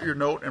get out your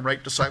note and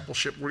write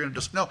discipleship. We're going to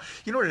just, no,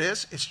 you know what it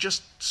is? It's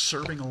just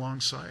serving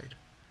alongside.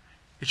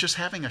 It's just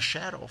having a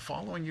shadow,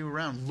 following you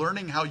around,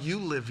 learning how you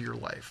live your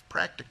life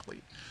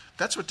practically.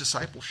 That's what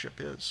discipleship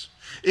is.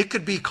 It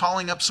could be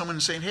calling up someone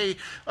and saying, hey,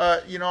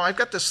 I've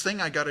got this thing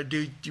I got to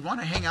do. Do you want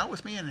to hang out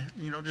with me and,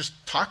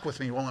 just talk with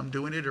me while I'm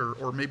doing it?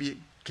 Or maybe,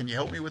 can you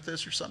help me with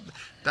this or something?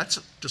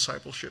 That's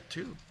discipleship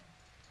too.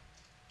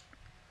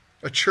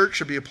 A church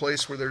should be a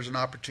place where there's an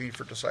opportunity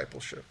for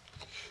discipleship.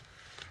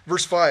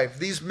 Verse 5,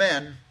 these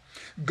men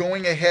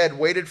going ahead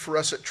waited for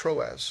us at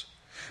Troas.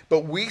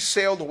 But we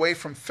sailed away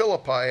from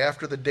Philippi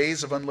after the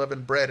days of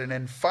unleavened bread, and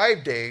in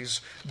 5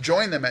 days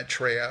joined them at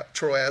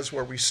Troas,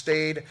 where we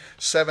stayed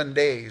 7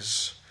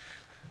 days.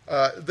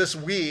 This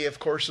we, of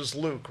course, is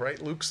Luke,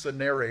 right? Luke's the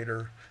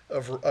narrator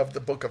of the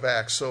book of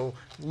Acts. So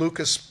Luke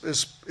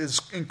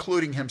is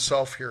including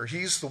himself here.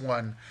 He's the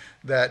one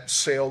that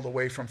sailed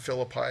away from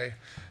Philippi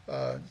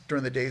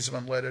during the days of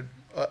unleavened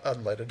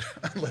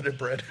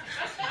bread.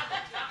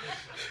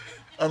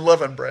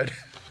 Unleavened bread.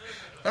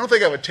 I don't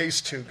think that would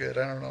taste too good.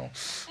 I don't know.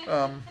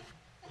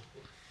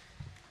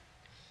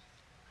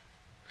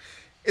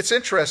 It's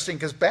interesting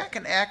because back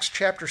in Acts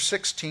chapter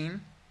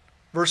 16,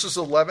 verses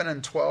 11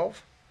 and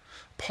 12,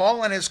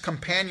 Paul and his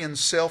companions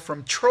sail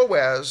from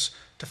Troas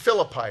to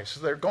Philippi. So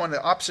they're going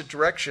the opposite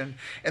direction,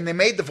 and they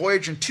made the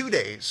voyage in 2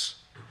 days.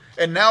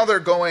 And now they're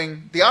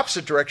going the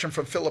opposite direction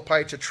from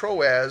Philippi to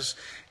Troas,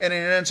 and it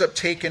ends up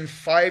taking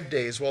 5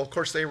 days. Well, of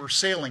course, they were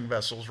sailing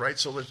vessels, right?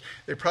 So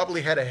they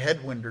probably had a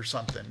headwind or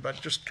something, but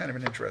just kind of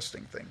an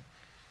interesting thing.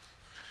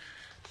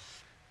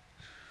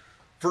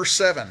 Verse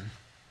 7.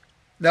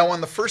 Now on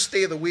the first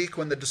day of the week,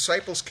 when the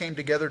disciples came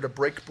together to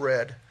break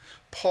bread,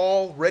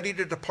 Paul, ready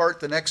to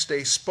depart the next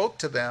day, spoke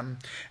to them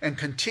and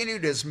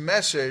continued his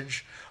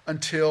message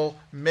until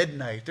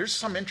midnight. There's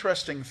some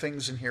interesting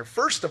things in here.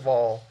 First of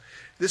all,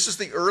 this is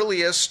the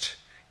earliest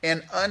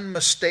and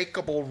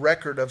unmistakable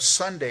record of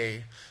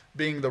Sunday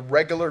being the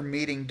regular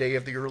meeting day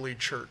of the early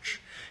church.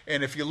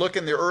 And if you look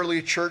in the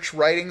early church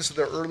writings of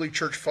the early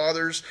church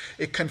fathers,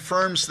 it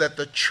confirms that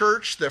the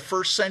church, the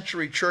first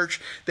century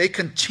church, they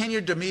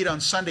continued to meet on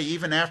Sunday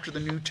even after the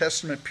New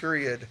Testament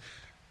period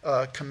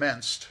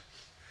commenced.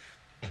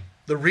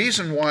 The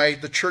reason why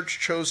the church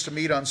chose to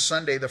meet on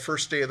Sunday, the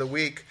first day of the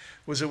week,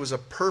 was it was a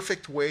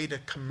perfect way to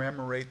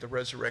commemorate the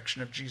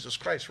resurrection of Jesus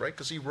Christ, right?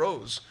 Because he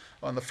rose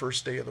on the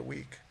first day of the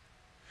week.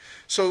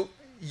 So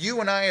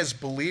you and I as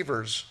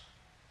believers,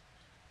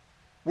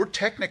 we're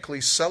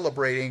technically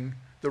celebrating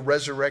the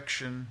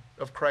resurrection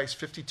of Christ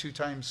 52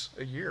 times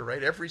a year,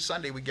 right? Every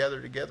Sunday we gather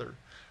together.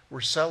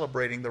 We're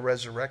celebrating the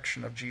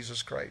resurrection of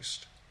Jesus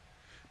Christ.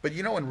 But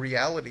in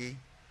reality,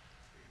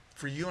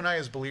 for you and I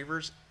as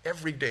believers,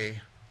 every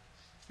day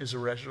is a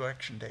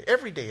resurrection day.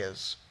 Every day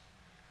is.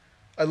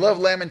 I love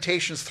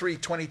Lamentations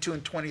 3:22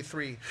 and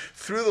 23.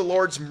 Through the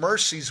Lord's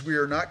mercies we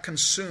are not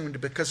consumed,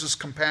 because his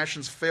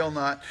compassions fail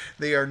not.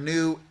 They are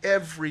new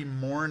every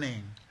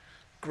morning.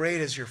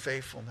 Great is your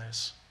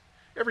faithfulness.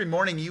 Every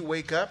morning you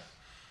wake up,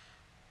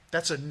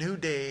 that's a new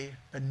day,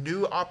 a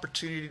new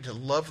opportunity to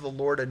love the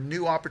Lord, a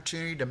new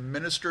opportunity to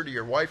minister to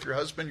your wife, your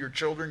husband, your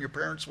children, your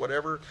parents,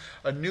 whatever,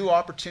 a new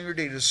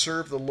opportunity to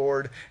serve the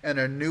Lord, and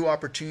a new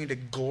opportunity to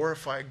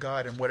glorify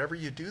God in whatever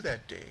you do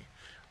that day.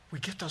 We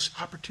get those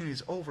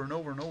opportunities over and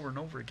over and over and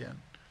over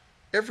again.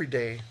 Every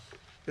day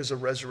is a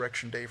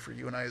resurrection day for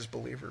you and I as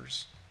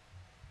believers.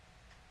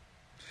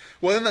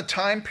 Well, in the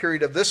time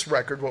period of this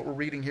record, what we're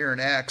reading here in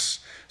Acts,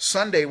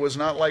 Sunday was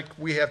not like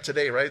we have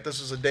today, right? This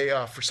is a day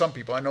off for some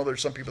people. I know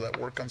there's some people that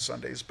work on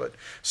Sundays, but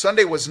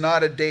Sunday was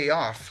not a day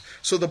off.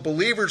 So the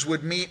believers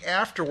would meet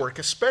after work,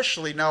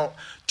 especially now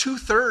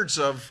 2/3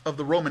 of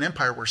the Roman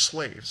Empire were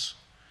slaves.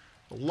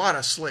 A lot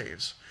of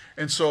slaves.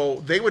 And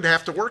so they would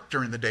have to work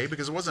during the day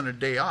because it wasn't a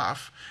day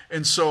off.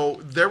 And so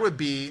there would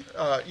be,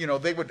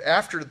 they would,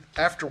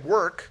 after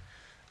work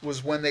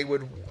was when they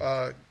would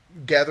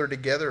gather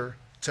together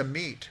to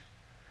meet.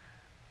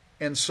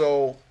 And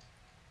so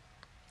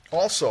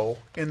also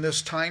in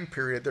this time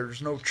period,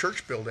 there's no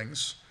church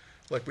buildings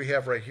like we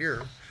have right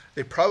here.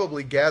 They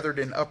probably gathered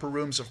in upper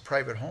rooms of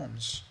private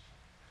homes.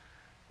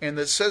 And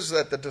it says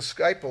that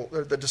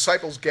the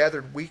disciples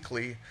gathered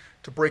weekly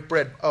to break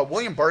bread.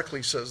 William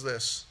Barclay says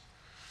this.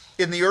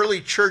 In the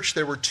early church,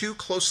 there were two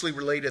closely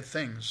related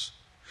things.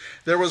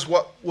 There was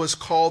what was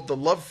called the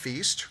love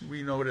feast.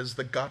 We know it as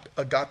the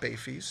agape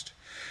feast.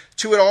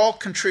 To it all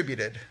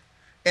contributed.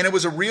 And it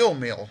was a real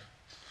meal.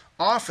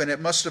 Often it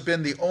must have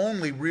been the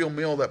only real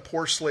meal that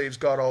poor slaves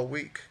got all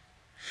week.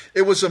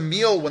 It was a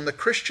meal when the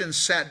Christians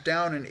sat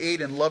down and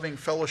ate in loving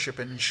fellowship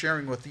and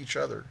sharing with each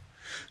other.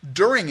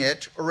 During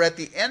it, or at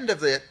the end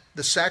of it,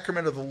 the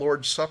sacrament of the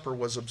Lord's Supper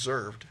was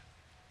observed.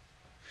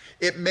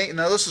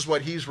 Now this is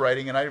what he's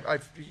writing, and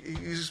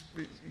he's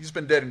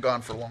been dead and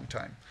gone for a long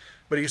time.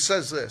 But he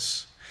says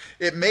this.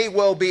 It may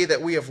well be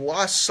that we have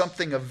lost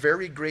something of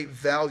very great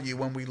value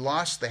when we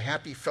lost the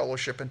happy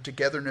fellowship and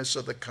togetherness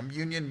of the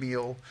communion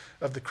meal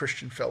of the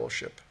Christian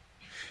fellowship.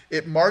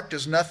 It marked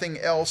as nothing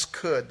else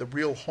could the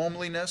real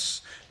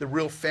homeliness, the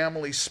real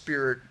family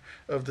spirit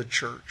of the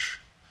church.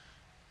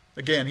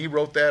 Again, he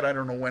wrote that, I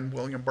don't know when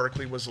William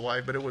Barclay was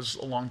alive, but it was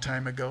a long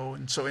time ago.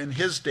 And so in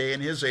his day,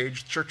 in his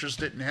age, churches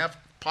didn't have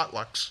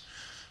potlucks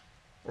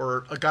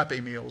or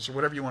agape meals or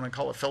whatever you want to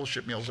call it,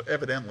 fellowship meals,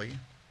 evidently,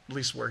 at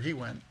least where he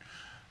went.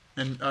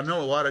 And I know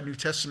a lot of New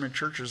Testament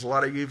churches, a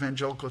lot of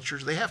evangelical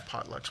churches, they have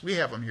potlucks. We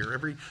have them here.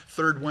 Every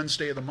third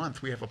Wednesday of the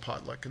month, we have a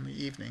potluck in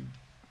the evening.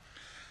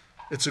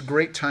 It's a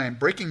great time.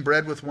 Breaking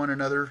bread with one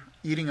another,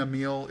 eating a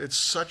meal, it's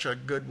such a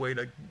good way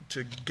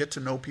to get to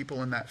know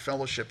people in that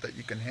fellowship that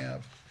you can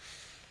have.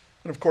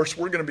 And of course,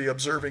 we're going to be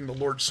observing the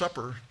Lord's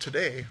Supper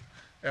today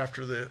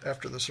after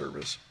the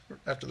service,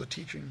 after the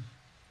teaching.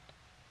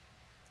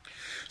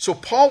 So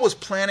Paul was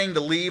planning to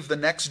leave the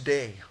next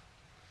day.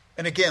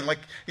 And again,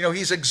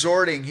 he's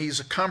exhorting,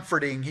 he's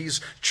comforting,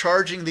 he's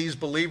charging these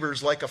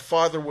believers like a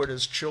father would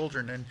his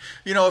children. And,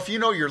 if you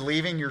know you're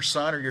leaving your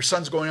son, or your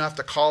son's going off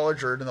to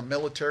college or to the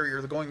military or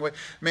they're going away,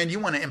 man, you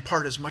want to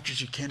impart as much as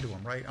you can to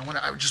them, right?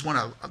 I just want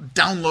to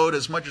download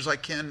as much as I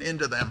can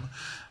into them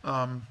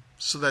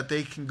so that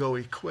they can go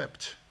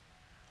equipped.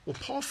 Well,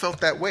 Paul felt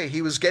that way.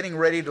 He was getting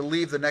ready to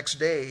leave the next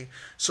day,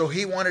 so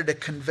he wanted to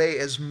convey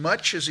as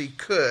much as he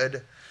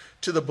could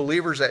to the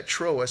believers at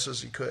Troas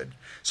as he could.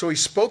 So he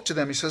spoke to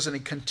them, he says, and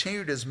he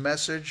continued his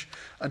message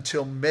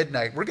until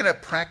midnight. We're going to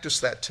practice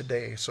that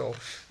today, so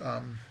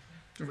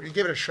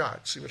give it a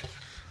shot. See what.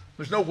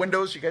 There's no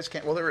windows, you guys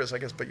can't, well, there is, I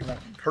guess, but you won't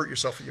hurt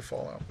yourself if you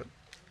fall out, but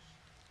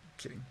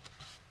kidding.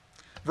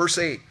 Verse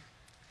 8,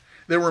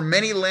 there were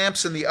many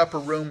lamps in the upper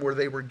room where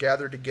they were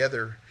gathered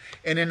together,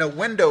 and in a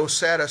window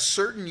sat a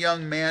certain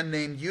young man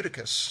named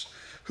Eutychus,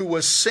 who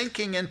was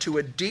sinking into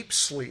a deep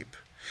sleep.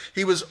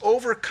 He was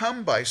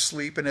overcome by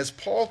sleep, and as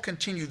Paul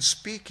continued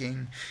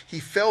speaking, he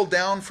fell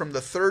down from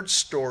the third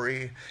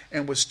story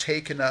and was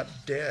taken up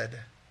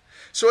dead.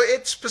 So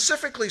it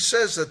specifically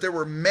says that there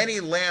were many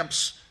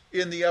lamps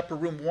in the upper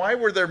room. Why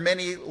were there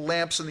many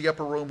lamps in the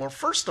upper room? Well,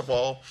 first of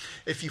all,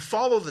 if you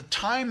follow the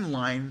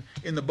timeline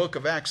in the book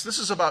of Acts, this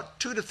is about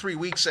 2 to 3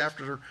 weeks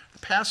after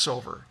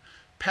Passover.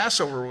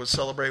 Passover was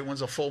celebrated when it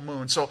was a full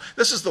moon. So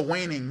this is the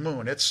waning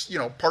moon. It's,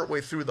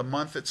 partway through the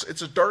month.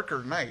 It's a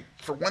darker night,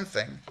 for one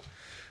thing.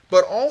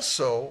 But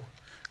also,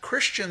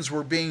 Christians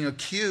were being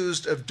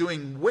accused of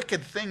doing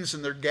wicked things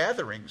in their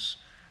gatherings.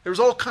 There was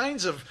all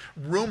kinds of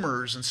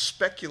rumors and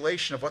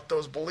speculation of what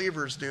those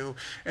believers do.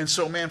 And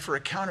so, man, for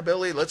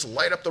accountability, let's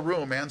light up the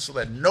room, man, so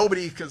that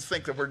nobody can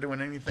think that we're doing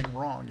anything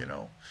wrong,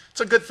 It's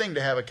a good thing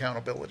to have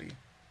accountability.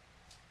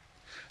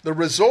 The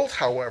result,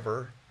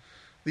 however,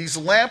 these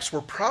lamps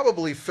were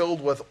probably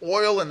filled with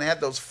oil and they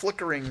had those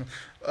flickering,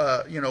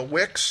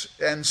 wicks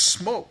and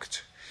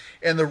smoked.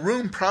 And the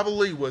room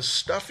probably was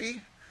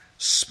stuffy,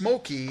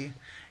 smoky,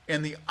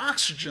 and the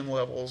oxygen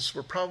levels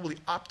were probably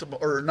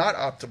optimal, or not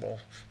optimal.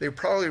 They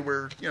probably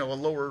were, a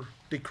lower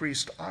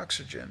decreased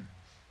oxygen.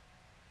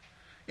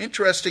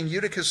 Interesting,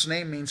 Eutychus'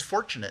 name means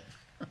fortunate.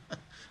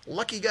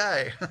 Lucky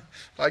guy.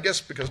 I guess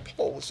because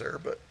Paul was there,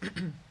 but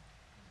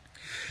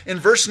in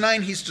verse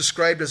 9, he's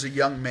described as a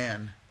young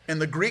man.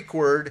 And the Greek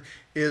word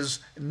is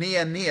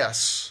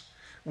neanias,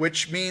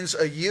 which means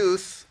a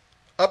youth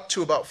up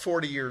to about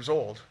 40 years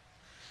old.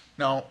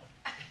 Now,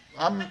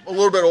 I'm a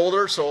little bit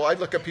older, so I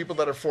look at people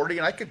that are 40,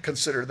 and I could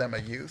consider them a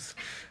youth.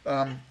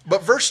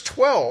 But verse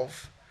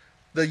 12,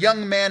 the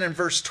young man in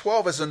verse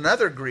 12 is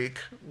another Greek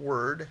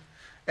word,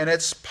 and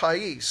it's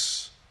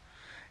pais.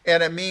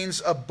 And it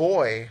means a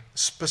boy,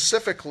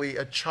 specifically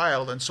a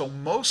child. And so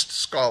most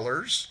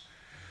scholars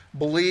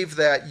believe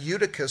that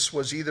Eutychus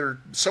was either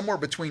somewhere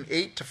between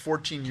 8 to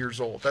 14 years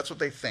old. That's what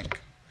they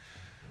think.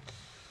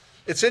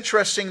 It's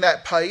interesting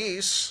that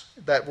pais,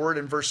 that word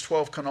in verse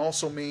 12, can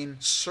also mean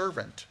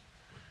servant.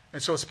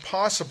 And so it's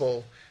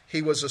possible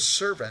he was a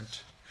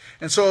servant.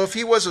 And so if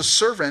he was a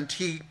servant,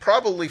 he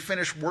probably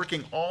finished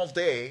working all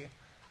day,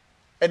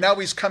 and now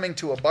he's coming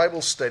to a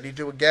Bible study,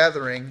 to a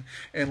gathering,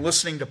 and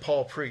listening to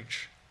Paul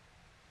preach.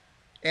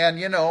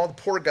 And, the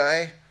poor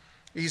guy,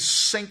 he's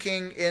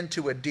sinking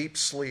into a deep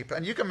sleep.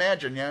 And you can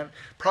imagine,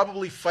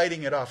 probably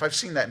fighting it off. I've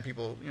seen that in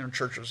people,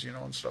 churches,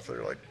 and stuff.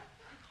 They're like,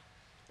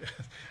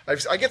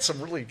 I get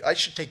some really, I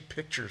should take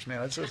pictures,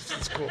 man.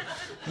 It's cool.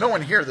 No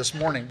one here this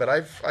morning, but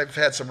I've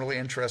had some really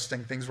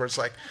interesting things where it's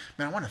like,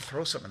 man, I want to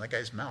throw something in that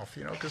guy's mouth,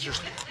 because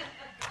there's...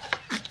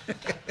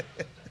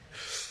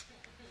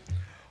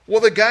 Well,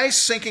 the guy's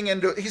sinking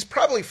into, he's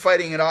probably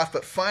fighting it off,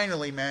 but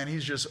finally, man,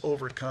 he's just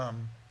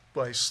overcome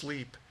by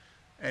sleep.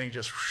 And he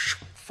just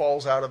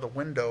falls out of the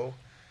window,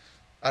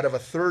 out of a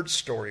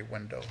third-story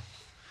window.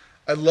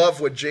 I love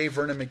what J.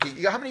 Vernon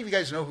McGee... How many of you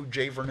guys know who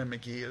J. Vernon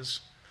McGee is?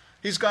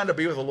 He's gone to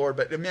be with the Lord,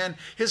 but man,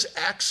 his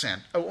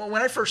accent...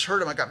 When I first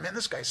heard him, I got, man,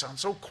 this guy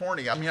sounds so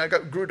corny. I mean,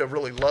 grew to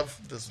really love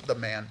the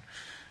man.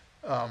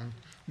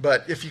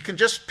 But if you can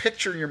just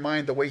picture in your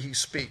mind the way he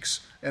speaks,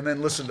 and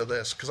then listen to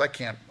this, because I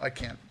can't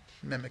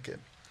mimic it.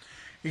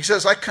 He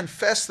says, I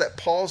confess that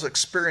Paul's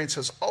experience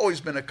has always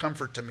been a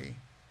comfort to me.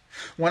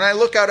 When I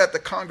look out at the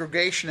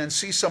congregation and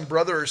see some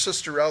brother or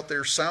sister out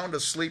there sound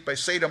asleep, I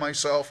say to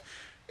myself,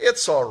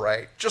 It's all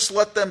right. Just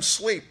let them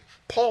sleep.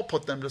 Paul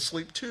put them to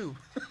sleep too.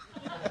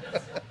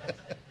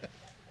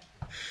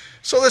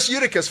 So this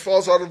Eutychus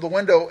falls out of the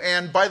window,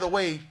 and by the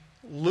way,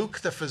 Luke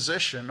the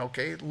physician,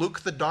 okay,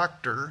 Luke the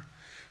doctor,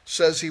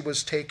 says he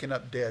was taken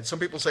up dead. Some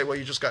people say, well,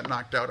 you just got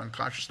knocked out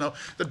unconscious. No,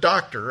 the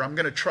doctor, I'm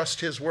going to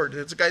trust his word.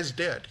 The guy's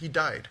dead. He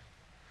died.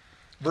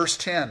 Verse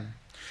 10,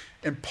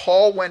 and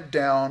Paul went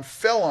down,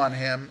 fell on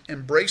him,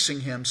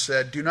 embracing him,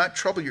 said, do not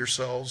trouble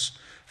yourselves,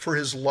 for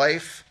his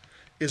life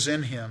is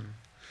in him.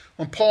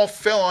 When Paul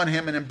fell on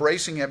him and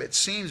embracing him, it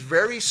seems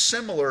very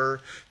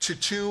similar to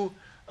two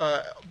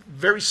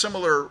very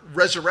similar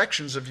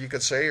resurrections, if you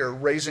could say, or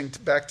raising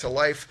back to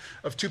life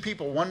of two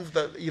people. One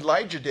that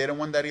Elijah did and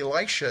one that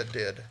Elisha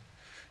did.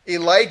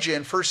 Elijah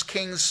in 1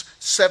 Kings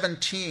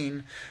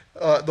 17,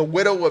 the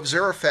widow of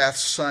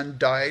Zarephath's son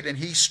died, and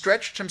he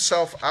stretched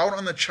himself out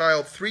on the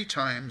child 3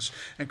 times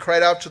and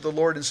cried out to the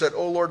Lord and said,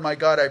 O Lord my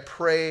God, I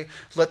pray,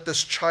 let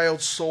this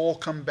child's soul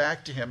come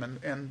back to him.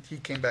 And he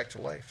came back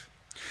to life.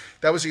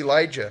 That was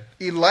Elijah.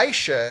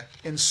 Elisha,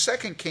 in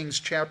 2 Kings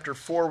chapter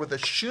 4, with a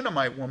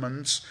Shunammite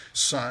woman's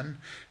son,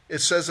 it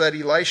says that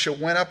Elisha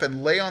went up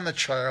and lay on the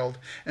child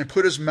and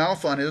put his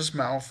mouth on his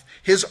mouth,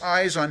 his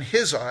eyes on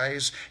his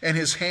eyes, and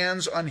his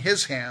hands on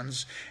his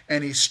hands.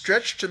 And he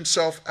stretched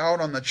himself out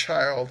on the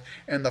child,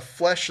 and the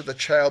flesh of the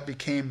child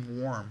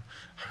became warm.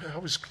 I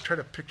always try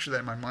to picture that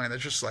in my mind.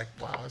 It's just like,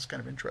 wow, that's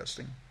kind of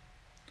interesting.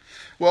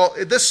 Well,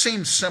 this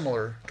seems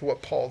similar to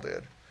what Paul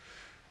did.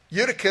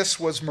 Eutychus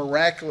was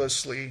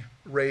miraculously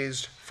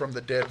raised from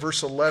the dead.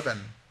 Verse 11.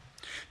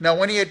 Now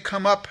when he had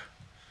come up,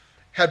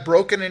 had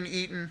broken bread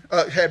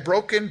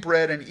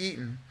and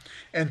eaten,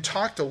 and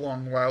talked a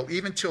long while,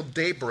 even till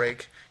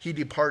daybreak, he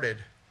departed.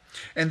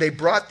 And they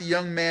brought the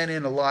young man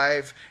in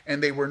alive,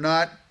 and they were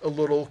not a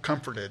little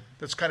comforted.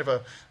 That's kind of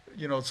a,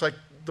 it's like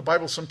the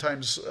Bible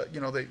sometimes,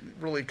 they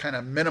really kind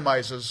of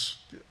minimizes.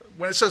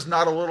 When it says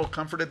not a little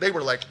comforted, they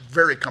were like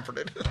very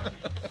comforted.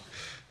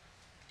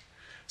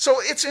 So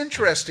it's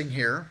interesting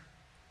here,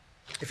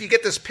 if you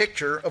get this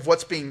picture of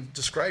what's being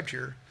described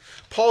here.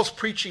 Paul's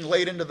preaching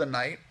late into the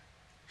night.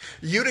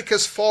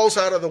 Eutychus falls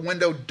out of the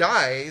window,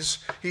 dies.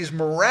 He's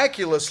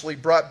miraculously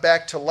brought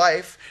back to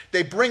life.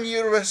 They bring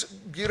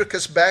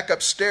Eutychus back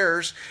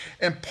upstairs,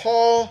 and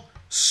Paul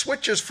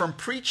switches from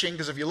preaching,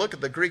 because if you look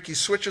at the Greek, he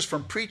switches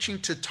from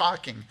preaching to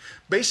talking,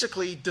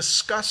 basically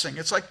discussing.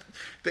 It's like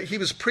that he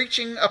was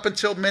preaching up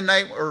until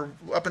midnight, or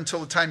up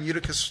until the time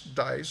Eutychus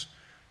dies.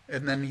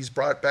 And then he's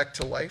brought back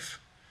to life.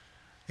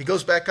 He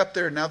goes back up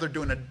there, and now they're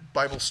doing a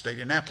Bible study,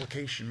 an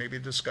application, maybe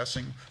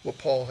discussing what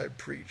Paul had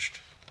preached.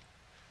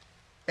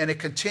 And it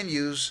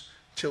continues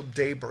till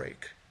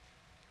daybreak.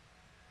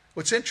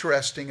 What's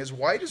interesting is,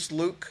 why does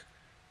Luke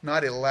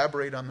not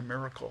elaborate on the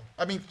miracle?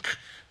 I mean,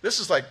 this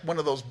is like one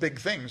of those big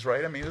things,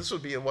 right? I mean, this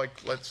would be like,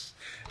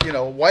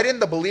 why didn't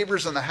the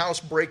believers in the house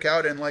break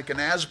out in like an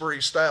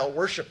Asbury style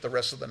worship the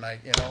rest of the night,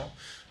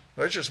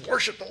 Let's just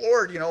worship the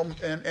Lord,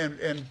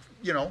 and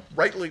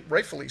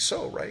rightfully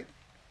so, right?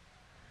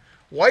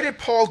 Why did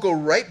Paul go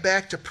right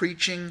back to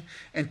preaching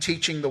and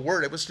teaching the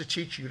word? It was to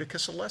teach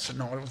Eutychus a lesson.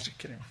 No, I wasn't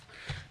kidding.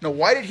 No,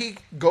 why did he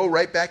go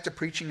right back to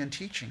preaching and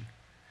teaching?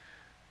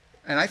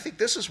 And I think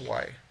this is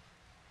why.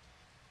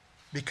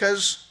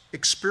 Because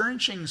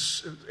experiencing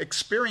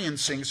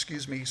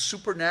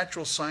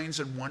supernatural signs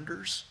and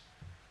wonders,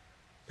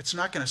 it's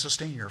not going to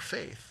sustain your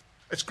faith.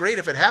 It's great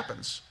if it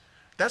happens.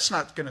 That's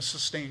not going to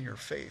sustain your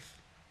faith.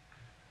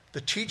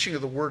 The teaching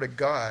of the Word of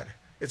God,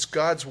 it's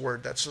God's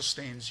Word that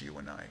sustains you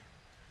and I.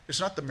 It's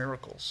not the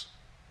miracles.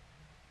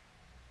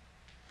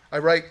 I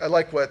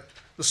like what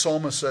the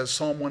psalmist says,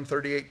 Psalm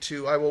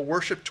 138:2. I will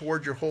worship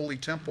toward your holy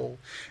temple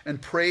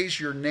and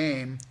praise your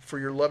name for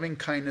your loving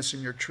kindness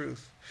and your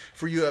truth.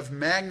 For you have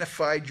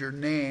magnified your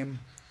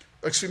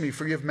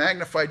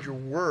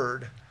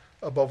word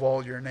above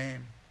all your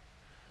name.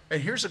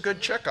 And here's a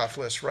good checkoff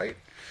list, right?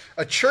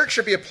 A church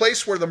should be a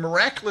place where the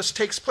miraculous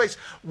takes place.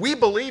 We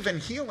believe in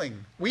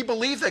healing. We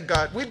believe in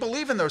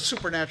the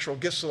supernatural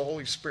gifts of the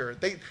Holy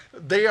Spirit.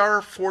 They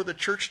are for the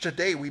church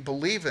today. We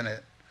believe in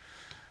it.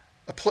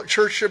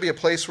 Church should be a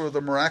place where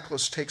the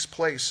miraculous takes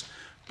place,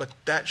 but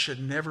that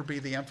should never be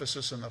the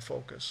emphasis and the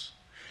focus.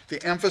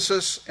 The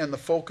emphasis and the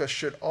focus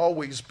should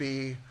always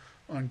be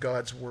on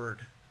God's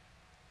Word.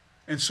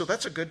 And so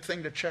that's a good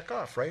thing to check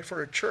off, right,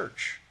 for a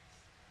church.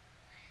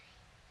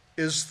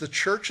 Is the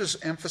church's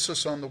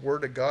emphasis on the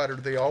Word of God, or are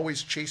they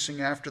always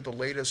chasing after the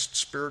latest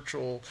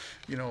spiritual,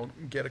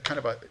 get a kind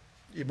of a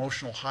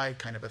emotional high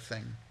kind of a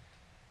thing?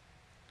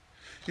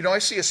 I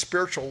see a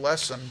spiritual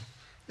lesson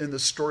in the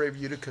story of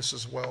Eutychus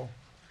as well.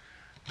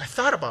 I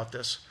thought about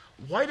this.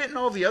 Why didn't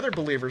all the other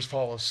believers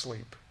fall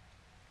asleep?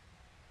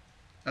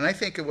 And I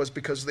think it was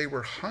because they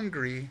were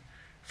hungry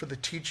for the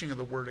teaching of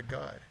the Word of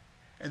God.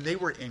 And they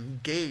were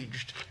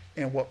engaged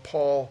in what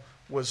Paul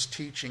was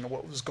teaching and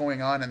what was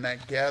going on in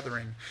that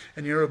gathering.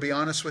 And to be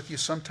honest with you,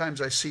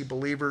 sometimes I see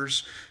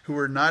believers who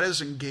are not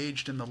as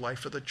engaged in the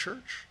life of the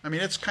church. I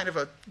mean, it's kind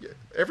of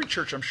every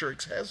church I'm sure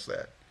has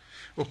that.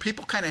 Well,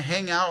 people kind of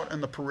hang out on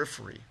the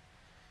periphery.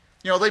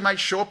 They might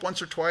show up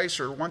once or twice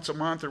or once a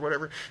month or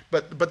whatever,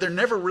 but they're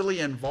never really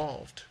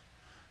involved.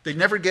 They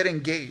never get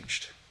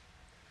engaged.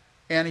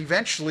 And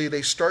eventually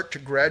they start to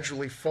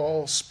gradually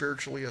fall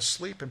spiritually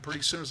asleep, and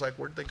pretty soon it's like,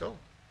 where'd they go?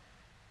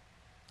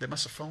 They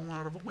must have fallen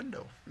out of a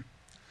window.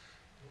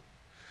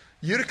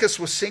 Eutychus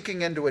was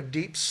sinking into a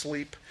deep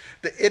sleep.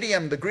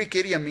 The Greek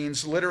idiom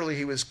means literally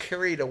he was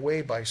carried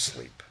away by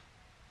sleep.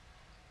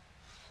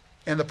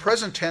 And the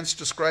present tense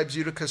describes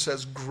Eutychus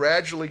as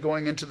gradually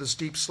going into this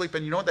deep sleep.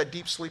 And you know what that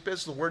deep sleep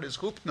is? The word is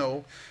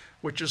hupno,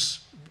 which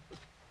is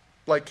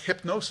like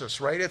hypnosis,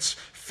 right? It's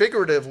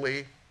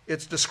figuratively,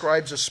 it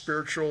describes a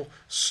spiritual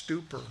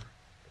stupor.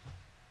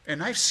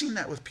 And I've seen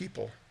that with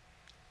people.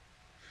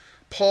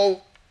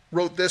 Paul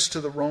wrote this to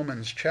the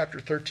Romans,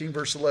 chapter 13,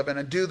 verse 11,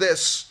 and do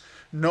this,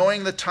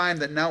 knowing the time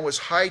that now is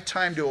high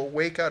time to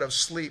awake out of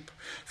sleep,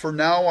 for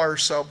now our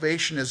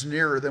salvation is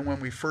nearer than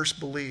when we first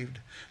believed.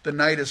 The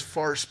night is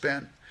far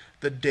spent,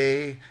 the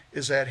day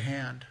is at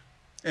hand.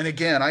 And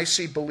again, I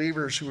see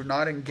believers who are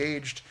not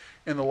engaged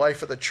in the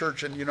life of the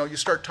church, and you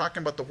start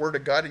talking about the Word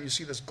of God and you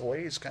see this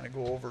glaze kind of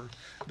go over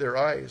their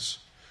eyes.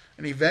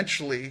 And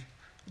eventually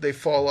they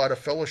fall out of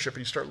fellowship,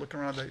 and you start looking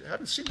around, I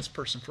haven't seen this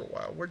person for a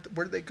while.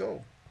 Where did they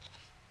go?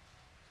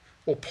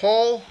 Well,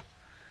 Paul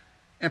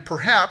and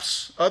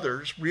perhaps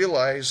others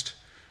realized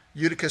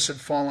Eutychus had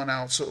fallen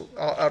out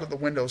of the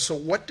window. So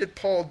what did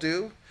Paul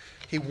do?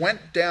 He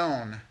went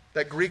down.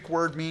 That Greek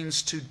word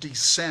means to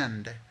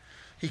descend.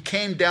 He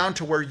came down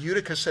to where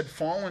Eutychus had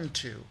fallen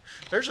to.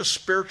 There's a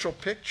spiritual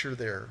picture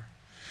there.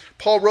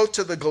 Paul wrote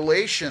to the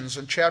Galatians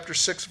in chapter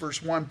 6,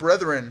 verse 1,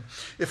 Brethren,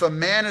 if a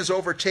man is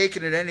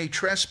overtaken in any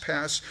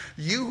trespass,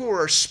 you who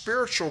are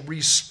spiritual,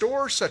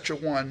 restore such a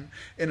one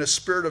in a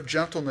spirit of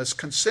gentleness,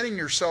 considering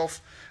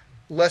yourself,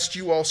 lest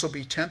you also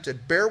be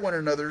tempted. Bear one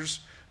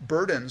another's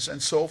burdens,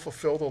 and so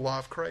fulfill the law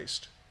of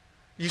Christ.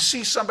 You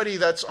see somebody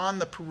that's on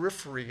the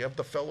periphery of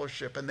the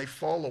fellowship, and they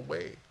fall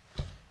away.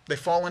 They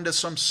fall into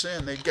some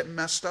sin. They get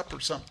messed up or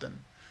something.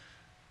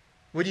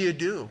 What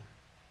do?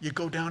 You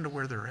go down to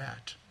where they're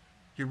at.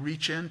 You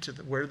reach into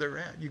where they're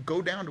at. You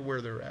go down to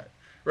where they're at.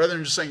 Rather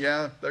than just saying,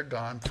 yeah, they're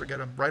gone, forget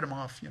them, write them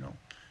off,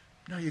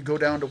 No, you go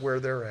down to where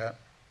they're at.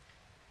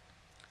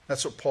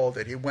 That's what Paul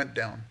did. He went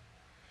down.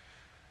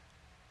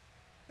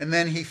 And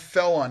then he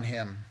fell on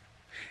him.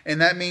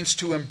 And that means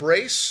to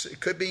embrace. It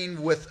could mean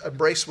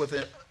embrace with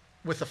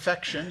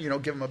affection,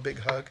 give him a big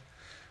hug.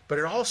 But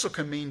it also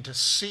can mean to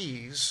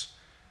seize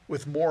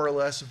with more or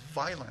less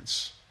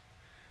violence.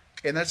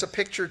 And that's a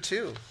picture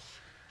too.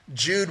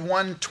 Jude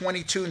 1,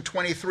 22 and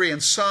 23,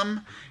 and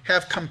some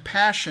have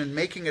compassion,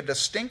 making a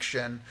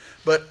distinction,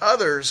 but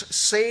others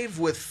save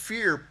with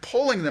fear,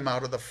 pulling them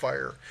out of the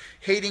fire,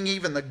 hating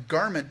even the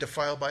garment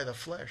defiled by the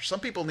flesh. Some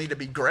people need to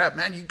be grabbed.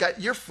 Man,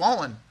 you're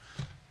fallen.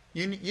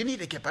 You need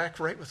to get back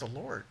right with the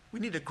Lord. We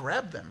need to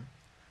grab them.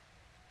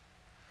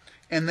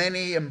 And then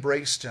he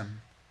embraced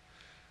him.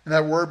 And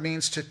that word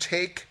means to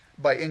take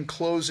by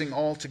enclosing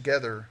all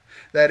together.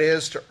 That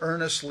is, to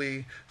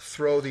earnestly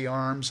throw the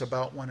arms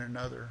about one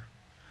another.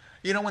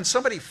 When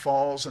somebody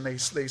falls and they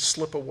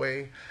slip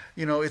away,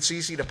 it's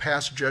easy to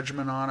pass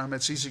judgment on them.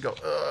 It's easy to go,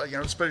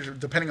 especially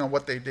depending on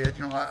what they did.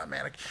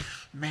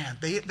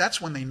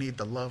 That's when they need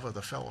the love of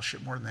the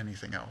fellowship more than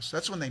anything else.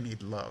 That's when they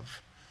need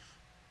love.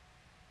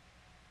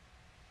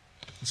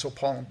 And so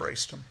Paul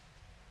embraced him.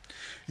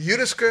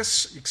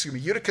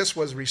 Eutychus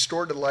was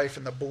restored to life,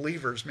 and the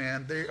believers,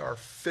 man, they are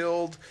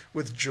filled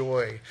with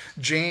joy.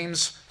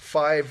 James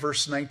 5,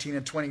 verse 19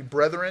 and 20,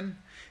 Brethren,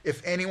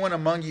 if anyone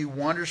among you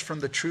wanders from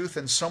the truth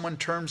and someone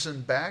turns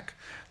him back,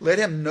 let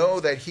him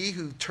know that he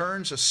who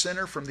turns a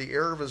sinner from the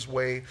error of his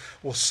way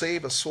will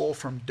save a soul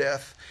from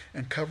death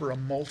and cover a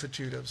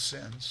multitude of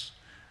sins.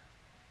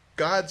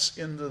 God's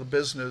in the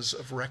business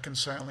of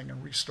reconciling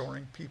and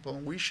restoring people,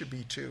 and we should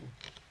be too.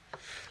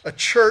 A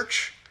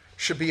church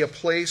should be a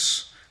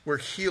place where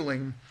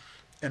healing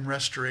and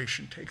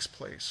restoration takes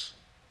place.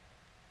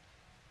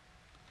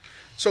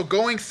 So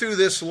going through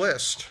this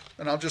list,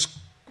 and I'll just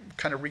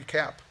kind of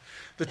recap.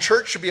 The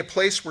church should be a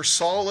place where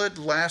solid,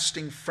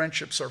 lasting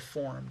friendships are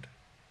formed.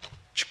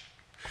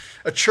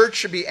 A church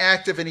should be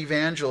active in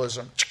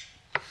evangelism.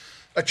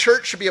 A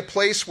church should be a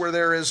place where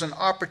there is an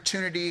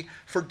opportunity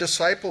for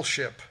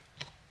discipleship.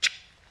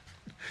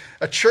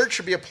 A church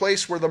should be a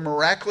place where the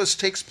miraculous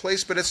takes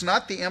place, but it's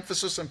not the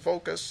emphasis and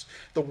focus.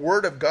 The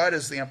Word of God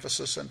is the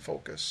emphasis and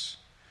focus.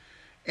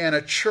 And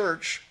a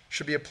church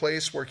should be a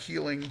place where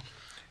healing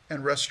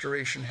and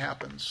restoration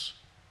happens.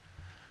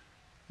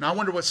 Now I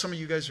wonder what some of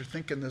you guys are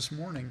thinking this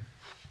morning.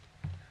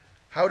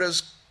 How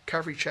does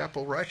Calvary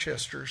Chapel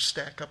Rochester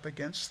stack up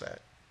against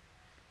that?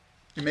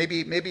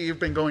 Maybe you've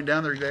been going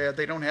down there, yeah,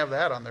 they don't have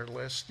that on their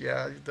list.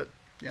 Yeah,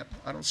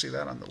 I don't see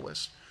that on the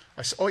list.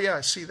 I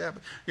see that.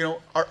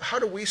 But, how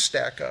do we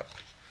stack up?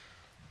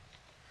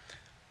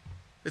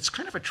 It's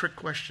kind of a trick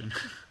question,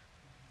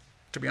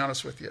 to be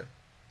honest with you.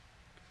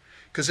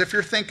 Because if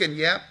you're thinking,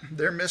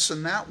 they're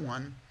missing that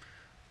one.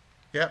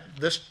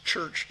 This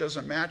church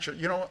doesn't match it.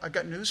 I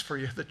got news for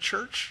you. The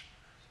church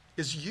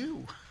is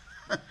you.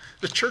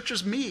 The church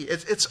is me.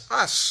 It's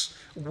us.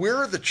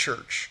 We're the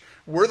church.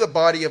 We're the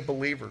body of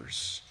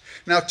believers.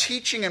 Now,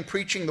 teaching and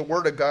preaching the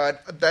Word of God,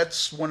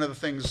 that's one of the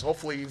things.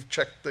 Hopefully you've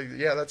checked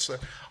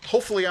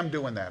hopefully I'm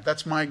doing that.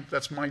 That's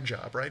my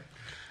job, right?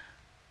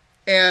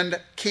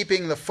 And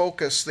keeping the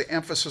focus, the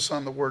emphasis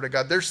on the Word of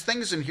God. There's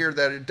things in here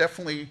that are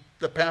definitely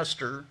the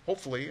pastor,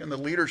 hopefully, and the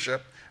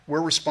leadership,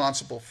 we're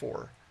responsible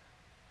for.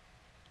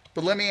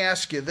 But let me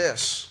ask you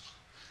this.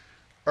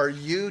 Are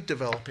you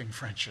developing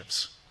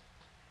friendships?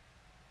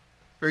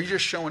 Or are you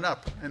just showing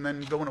up and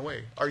then going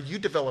away? Are you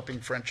developing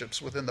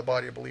friendships within the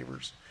body of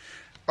believers?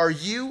 Are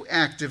you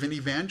active in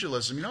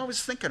evangelism? I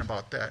was thinking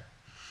about that.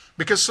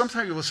 Because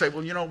sometimes people say,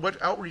 well, what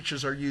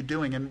outreaches are you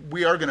doing? And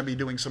we are going to be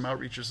doing some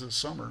outreaches this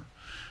summer.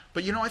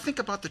 But, I think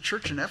about the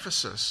church in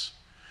Ephesus.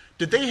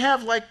 Did they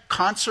have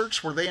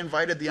concerts where they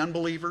invited the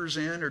unbelievers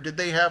in? Or did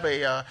they have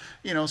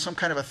some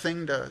kind of a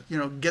thing to,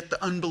 get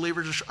the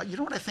unbelievers? You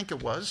know what I think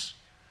it was?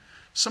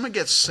 Someone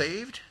gets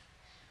saved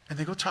and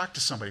they go talk to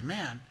somebody.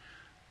 Man,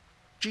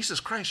 Jesus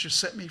Christ just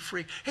set me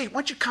free. Hey,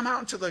 why don't you come out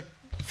into the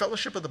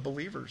fellowship of the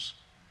believers?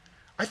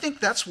 I think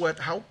that's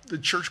how the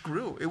church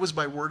grew. It was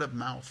by word of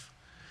mouth.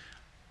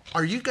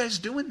 Are you guys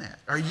doing that?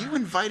 Are you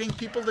inviting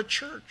people to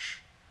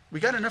church? We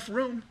got enough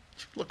room.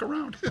 Look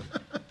around.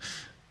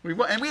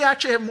 And we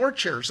actually have more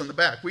chairs in the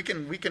back. We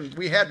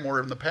had more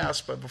in the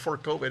past, but before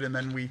COVID, and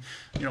then we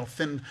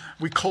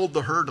culled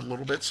the herd a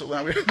little bit, so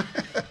now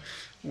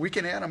we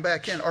can add them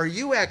back in. Are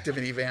you active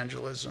in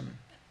evangelism?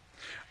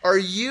 Are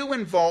you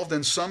involved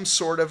in some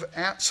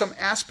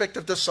aspect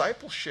of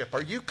discipleship?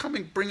 Are you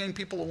bringing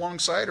people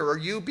alongside, or are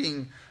you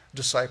being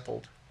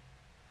discipled?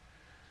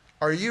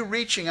 Are you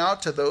reaching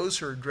out to those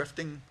who are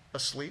drifting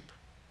asleep?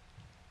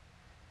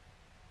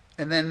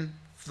 And then,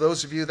 for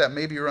those of you that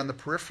maybe are on the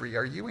periphery,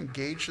 are you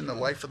engaged in the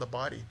life of the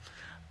body?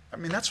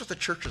 That's what the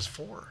church is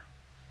for.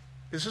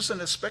 This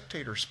isn't a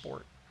spectator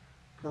sport.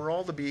 We're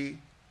all to be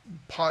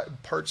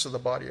parts of the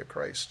body of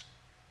Christ.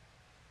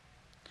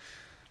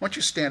 Why don't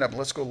you stand up and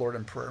let's go, Lord,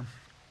 in prayer.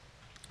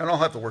 And I'll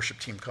have the worship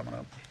team coming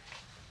up.